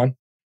anyways, keep going.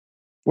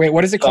 Wait,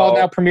 what is it called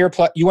now? Premier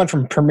Plus? You went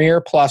from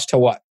Premier Plus to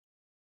what?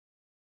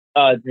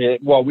 We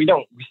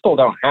still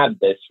don't have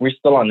this. We're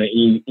still on the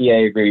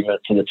EA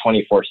agreement for the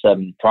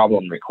 24/7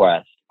 problem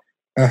request.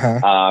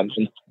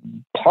 And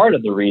part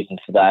of the reason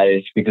for that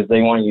is because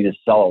they want you to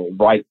sell a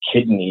right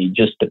kidney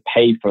just to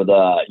pay for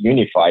the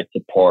unified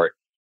support.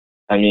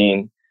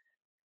 The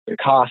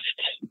cost,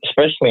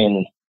 especially in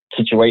the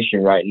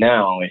situation right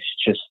now, is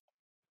just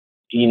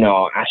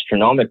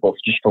astronomical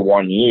just for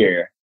 1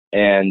 year.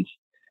 And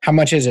how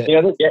much is it?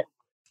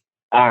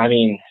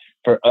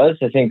 For us,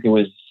 I think it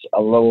was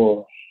a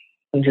little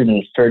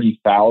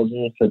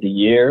 130,000 for the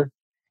year.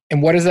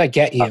 And what does that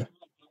get you?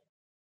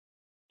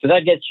 So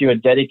that gets you a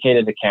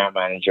dedicated account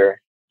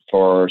manager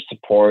for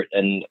support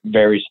and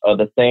various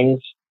other things.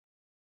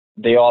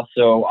 They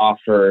also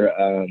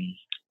offer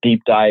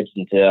deep dives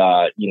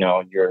into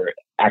your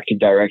Active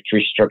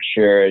Directory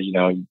structure,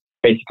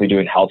 basically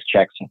doing health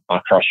checks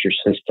across your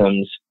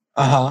systems.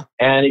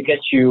 And it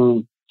gets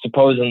you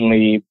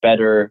supposedly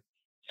better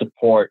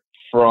support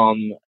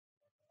from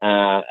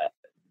an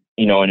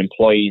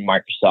employee in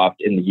Microsoft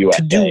in the USA.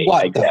 To do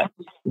what, I guess.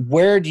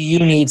 Where do you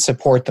need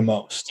support the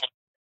most?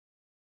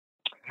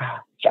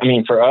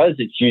 For us,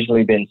 it's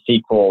usually been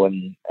SQL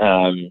and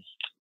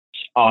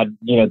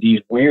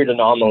these weird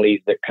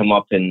anomalies that come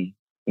up in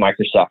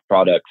Microsoft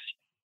products.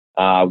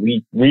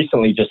 We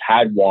recently just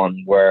had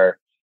one where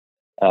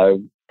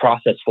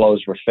process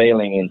flows were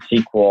failing in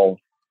SQL,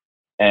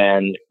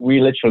 and we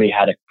literally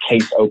had a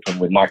case open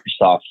with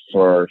Microsoft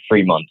for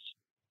 3 months,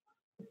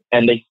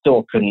 and they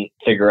still couldn't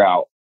figure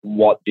out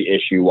what the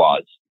issue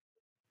was.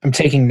 I'm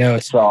taking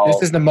notes. So,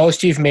 this is the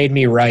most you've made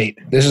me write.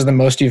 This is the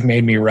most you've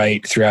made me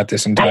write throughout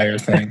this entire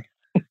thing.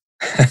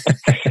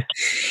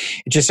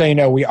 Just so you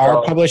know, we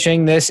are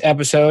publishing this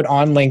episode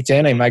on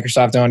LinkedIn, a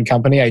Microsoft-owned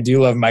company. I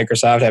do love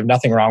Microsoft. I have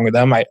nothing wrong with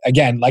them.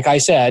 Again, like I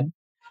said,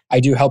 I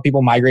do help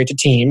people migrate to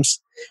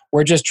Teams.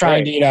 We're just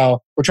trying to,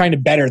 we're trying to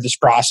better this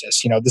process.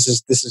 This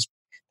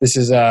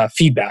is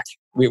feedback.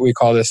 We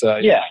call this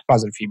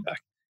positive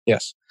feedback.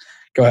 Yes.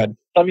 Go ahead.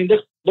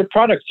 The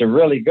products are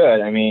really good.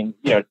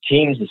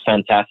 Teams is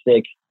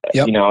fantastic.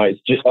 Yep.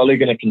 It's just only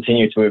going to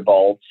continue to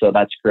evolve, so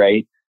that's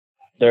great.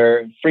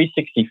 Their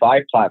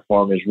 365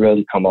 platform has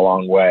really come a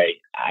long way.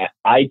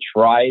 I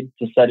tried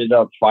to set it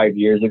up 5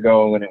 years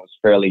ago when it was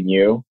fairly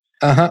new,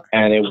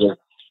 and it was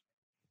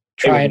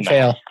try and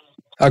fail.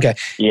 Okay.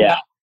 Yeah.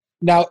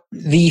 Now,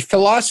 the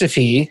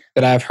philosophy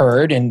that I've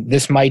heard, and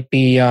this might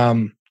be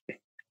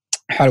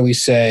how do we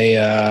say,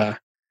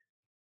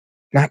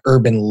 not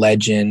urban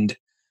legend,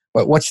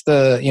 but what's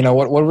the,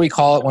 what do we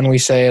call it when we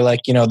say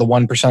like, the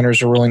one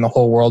percenters are ruling the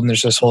whole world and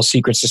there's this whole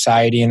secret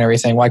society and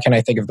everything? Why can't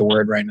I think of the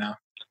word right now?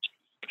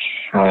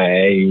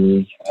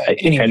 I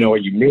think I know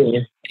what you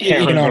mean.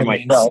 Can't remember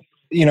myself.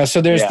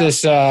 So there's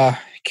this,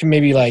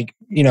 maybe like,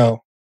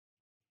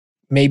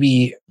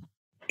 maybe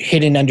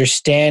hidden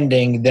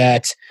understanding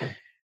that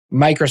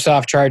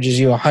Microsoft charges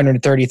you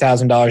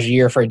 $130,000 a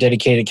year for a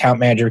dedicated account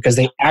manager because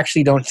they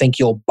actually don't think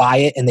you'll buy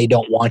it and they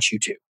don't want you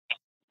to.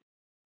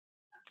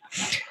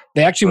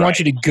 They actually want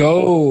you to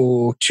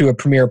go to a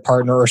premier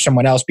partner or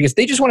someone else because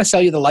they just want to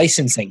sell you the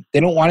licensing.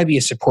 They don't want to be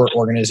a support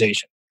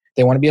organization.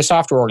 They want to be a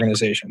software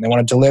organization. They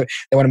want to deliver.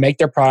 They want to make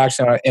their products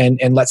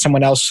and let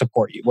someone else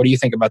support you. What do you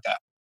think about that?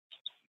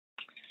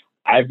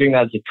 I think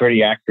that's a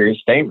pretty accurate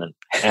statement.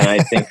 And I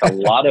think a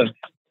lot of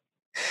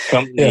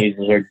companies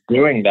are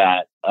doing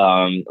that.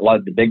 A lot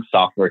of the big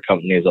software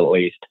companies, at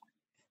least.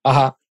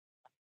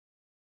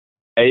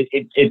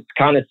 It's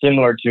kind of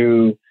similar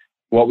to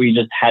what we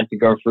just had to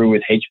go through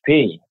with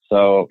HP.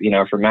 So,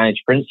 for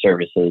managed print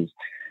services,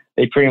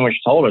 they pretty much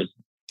told us,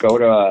 go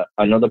to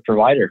another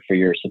provider for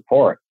your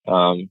support.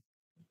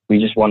 We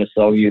just want to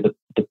sell you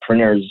the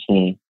printers,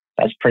 and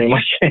that's pretty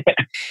much it.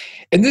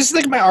 And this is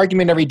like my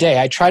argument every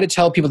day. I try to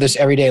tell people this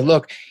every day.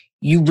 Look,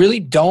 you really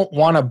don't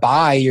want to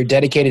buy your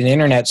dedicated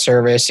internet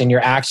service and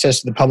your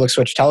access to the public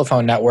switch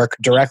telephone network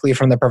directly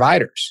from the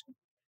providers,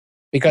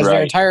 because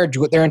their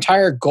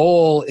entire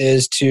goal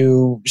is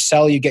to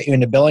sell you, get you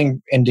into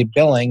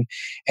billing,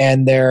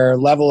 and their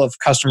level of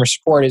customer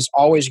support is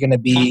always going to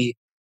be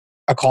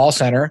a call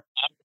center.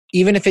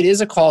 Even if it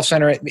is a call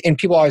center, and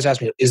people always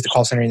ask me, is the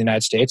call center in the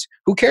United States?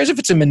 Who cares if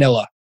it's in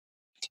Manila?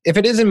 If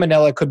it is in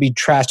Manila, it could be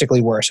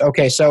drastically worse.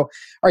 Okay, so, all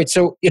right,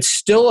 so it's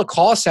still a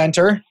call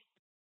center.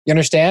 You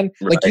understand?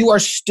 Right. Like, you are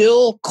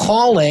still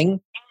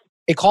calling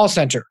a call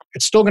center.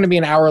 It's still going to be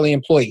an hourly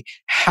employee.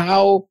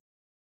 How,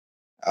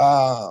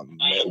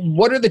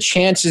 what are the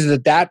chances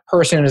that that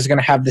person is going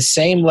to have the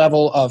same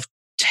level of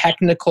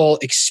technical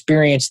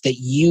experience that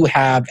you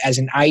have as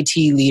an IT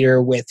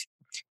leader with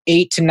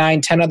 8 to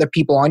 9, 10 other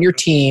people on your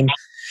team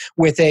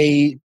with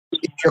if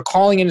you're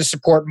calling into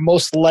support,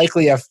 most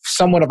likely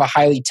somewhat of a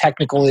highly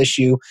technical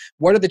issue?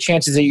 What are the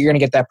chances that you're going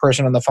to get that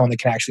person on the phone that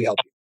can actually help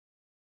you?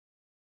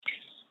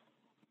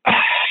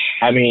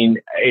 I mean,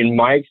 in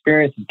my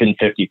experience, it's been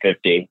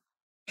 50-50.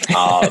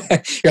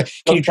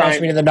 Can you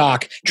transfer me to the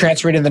knock?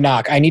 Transfer me to the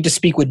knock. I need to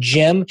speak with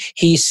Jim.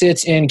 He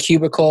sits in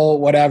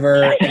cubicle,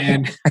 whatever,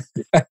 and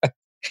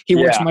he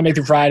works Monday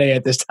through Friday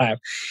at this time.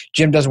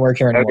 Jim doesn't work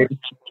here anymore.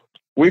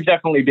 We've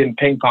definitely been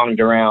ping-ponged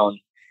around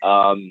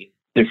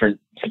different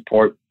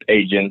support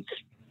agents.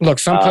 Look,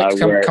 some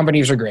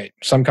companies are great.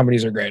 Some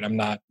companies are great. I'm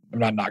not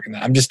knocking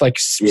that. I'm just like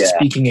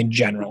speaking in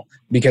general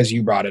because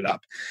you brought it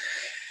up.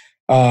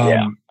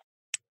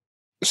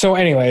 So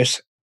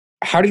anyways,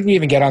 how did we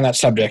even get on that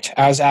subject?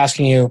 I was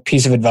asking you a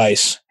piece of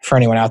advice for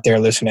anyone out there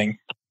listening.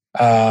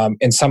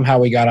 And somehow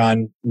we got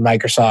on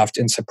Microsoft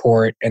and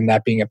support and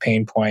that being a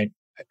pain point.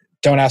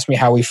 Don't ask me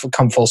how we've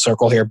come full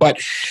circle here, but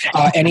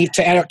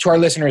to our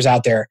listeners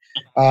out there,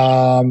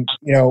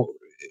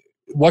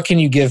 what can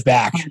you give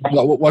back?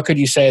 What could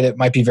you say that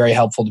might be very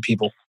helpful to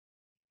people?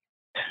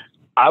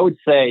 I would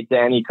say to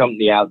any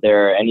company out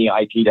there, any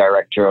IT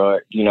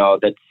director,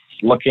 that's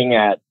looking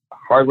at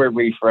hardware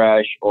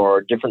refresh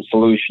or different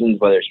solutions,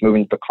 whether it's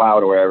moving to the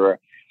cloud or wherever,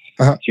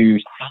 to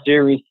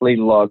seriously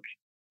look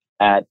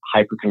at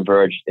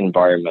hyper-converged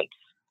environments.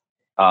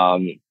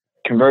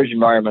 Converged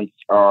environments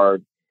are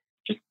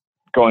just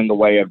going the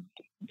way of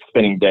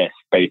spinning disk,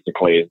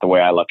 basically, is the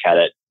way I look at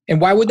it. And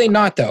why would they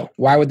not, though?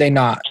 Why would they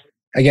not,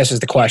 I guess is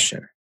the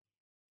question.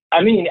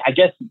 I mean, I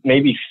guess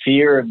maybe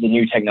fear of the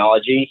new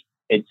technology.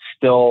 It's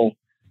still,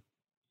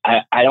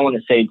 I don't want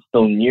to say it's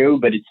still new,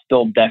 but it's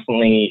still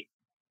definitely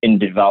in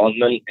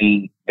development.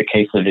 In the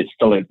case of it's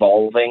still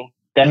evolving,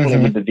 definitely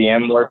with the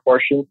VMware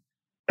portion.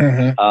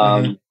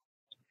 And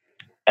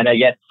I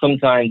guess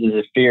sometimes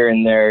there's a fear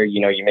in there,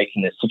 you're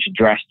making such a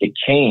drastic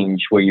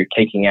change where you're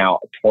taking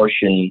out a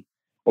portion,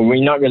 or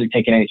we're not really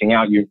taking anything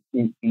out, you're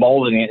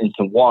molding it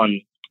into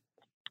one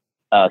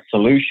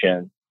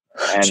solution.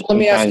 And so let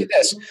me ask you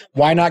this.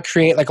 Why not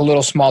create like a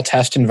little small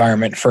test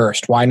environment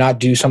first? Why not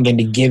do something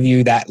to give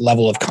you that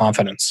level of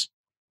confidence?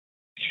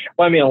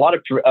 Well, I mean, a lot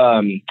of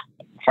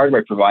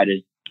hardware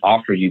providers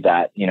offer you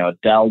that.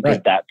 Dell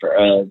did that for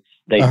us.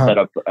 They set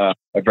up a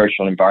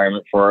virtual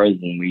environment for us,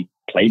 and we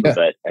played with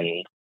it.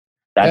 And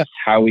that's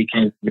how we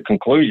came to the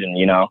conclusion,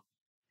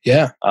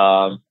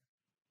 But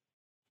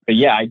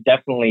yeah, I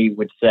definitely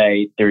would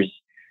say there's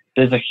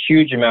a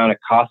huge amount of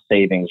cost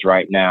savings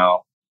right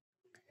now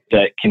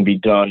that can be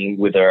done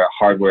with a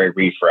hardware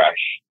refresh,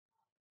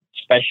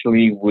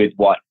 especially with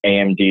what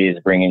AMD is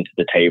bringing to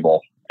the table.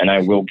 And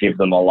I will give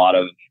them a lot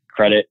of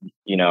credit,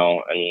 and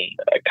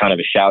kind of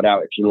a shout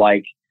out if you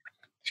like.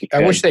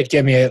 I wish they'd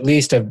give me at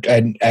least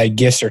a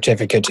gift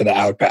certificate to the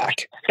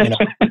Outback.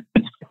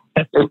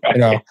 You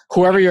know,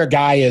 whoever your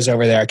guy is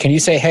over there, can you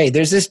say, hey,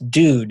 there's this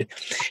dude,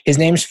 his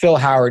name's Phil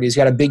Howard, he's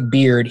got a big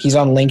beard, he's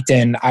on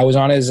LinkedIn, I was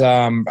on his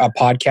a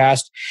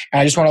podcast, and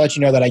I just want to let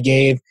you know that I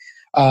gave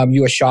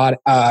you a shout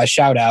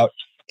out,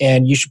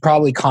 and you should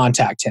probably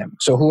contact him.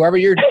 So whoever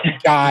your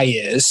guy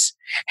is,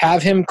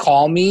 have him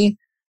call me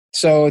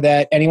so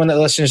that anyone that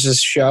listens to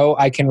this show,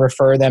 I can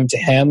refer them to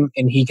him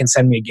and he can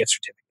send me a gift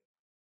certificate.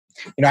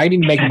 You know, I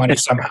need to make money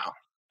somehow.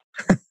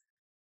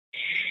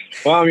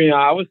 Well, I mean,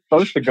 I was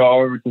supposed to go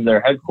over to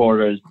their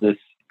headquarters this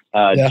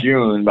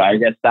June, but I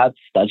guess that's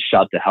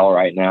shot to hell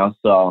right now.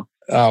 So,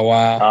 oh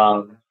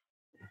wow.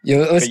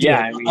 Let's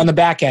I mean, on the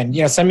back end.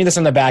 You know, send me this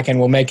on the back end.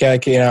 We'll make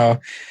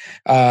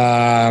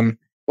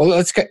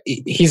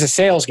he's a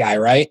sales guy,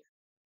 right?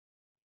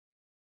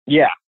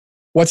 Yeah.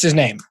 What's his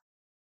name?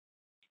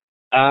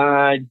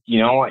 You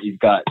know what? You've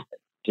got a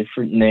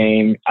different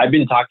name. I've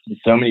been talking to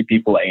so many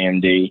people at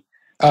AMD.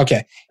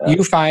 Okay.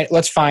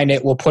 Let's find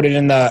it. I'll put it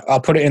in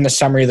the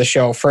summary of the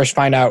show. First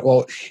find out,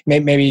 well,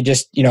 maybe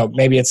just, you know,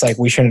 maybe it's like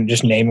we shouldn't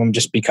just name him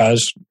just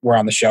because we're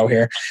on the show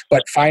here,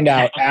 but find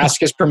out,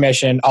 ask his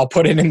permission. I'll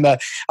put it in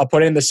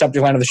the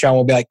subject line of the show and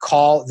we'll be like,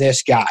 call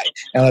this guy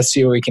and let's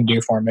see what we can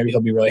do for him. Maybe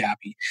he'll be really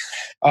happy.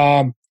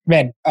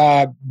 Man,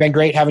 been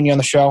great having you on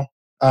the show.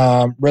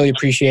 Really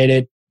appreciate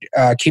it.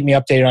 Keep me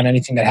updated on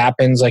anything that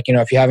happens. Like, you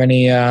know, if you have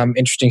any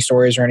interesting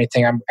stories or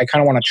anything, I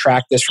kind of want to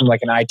track this from like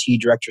an IT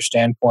director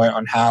standpoint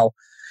on how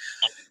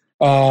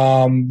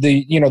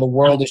the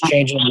world is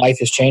changing and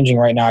life is changing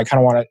right now.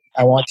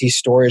 I want these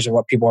stories of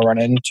what people are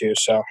running into.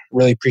 So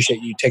really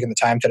appreciate you taking the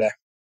time today.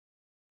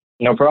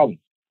 No problem.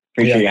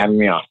 Appreciate you having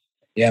me on.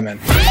 Yeah, man.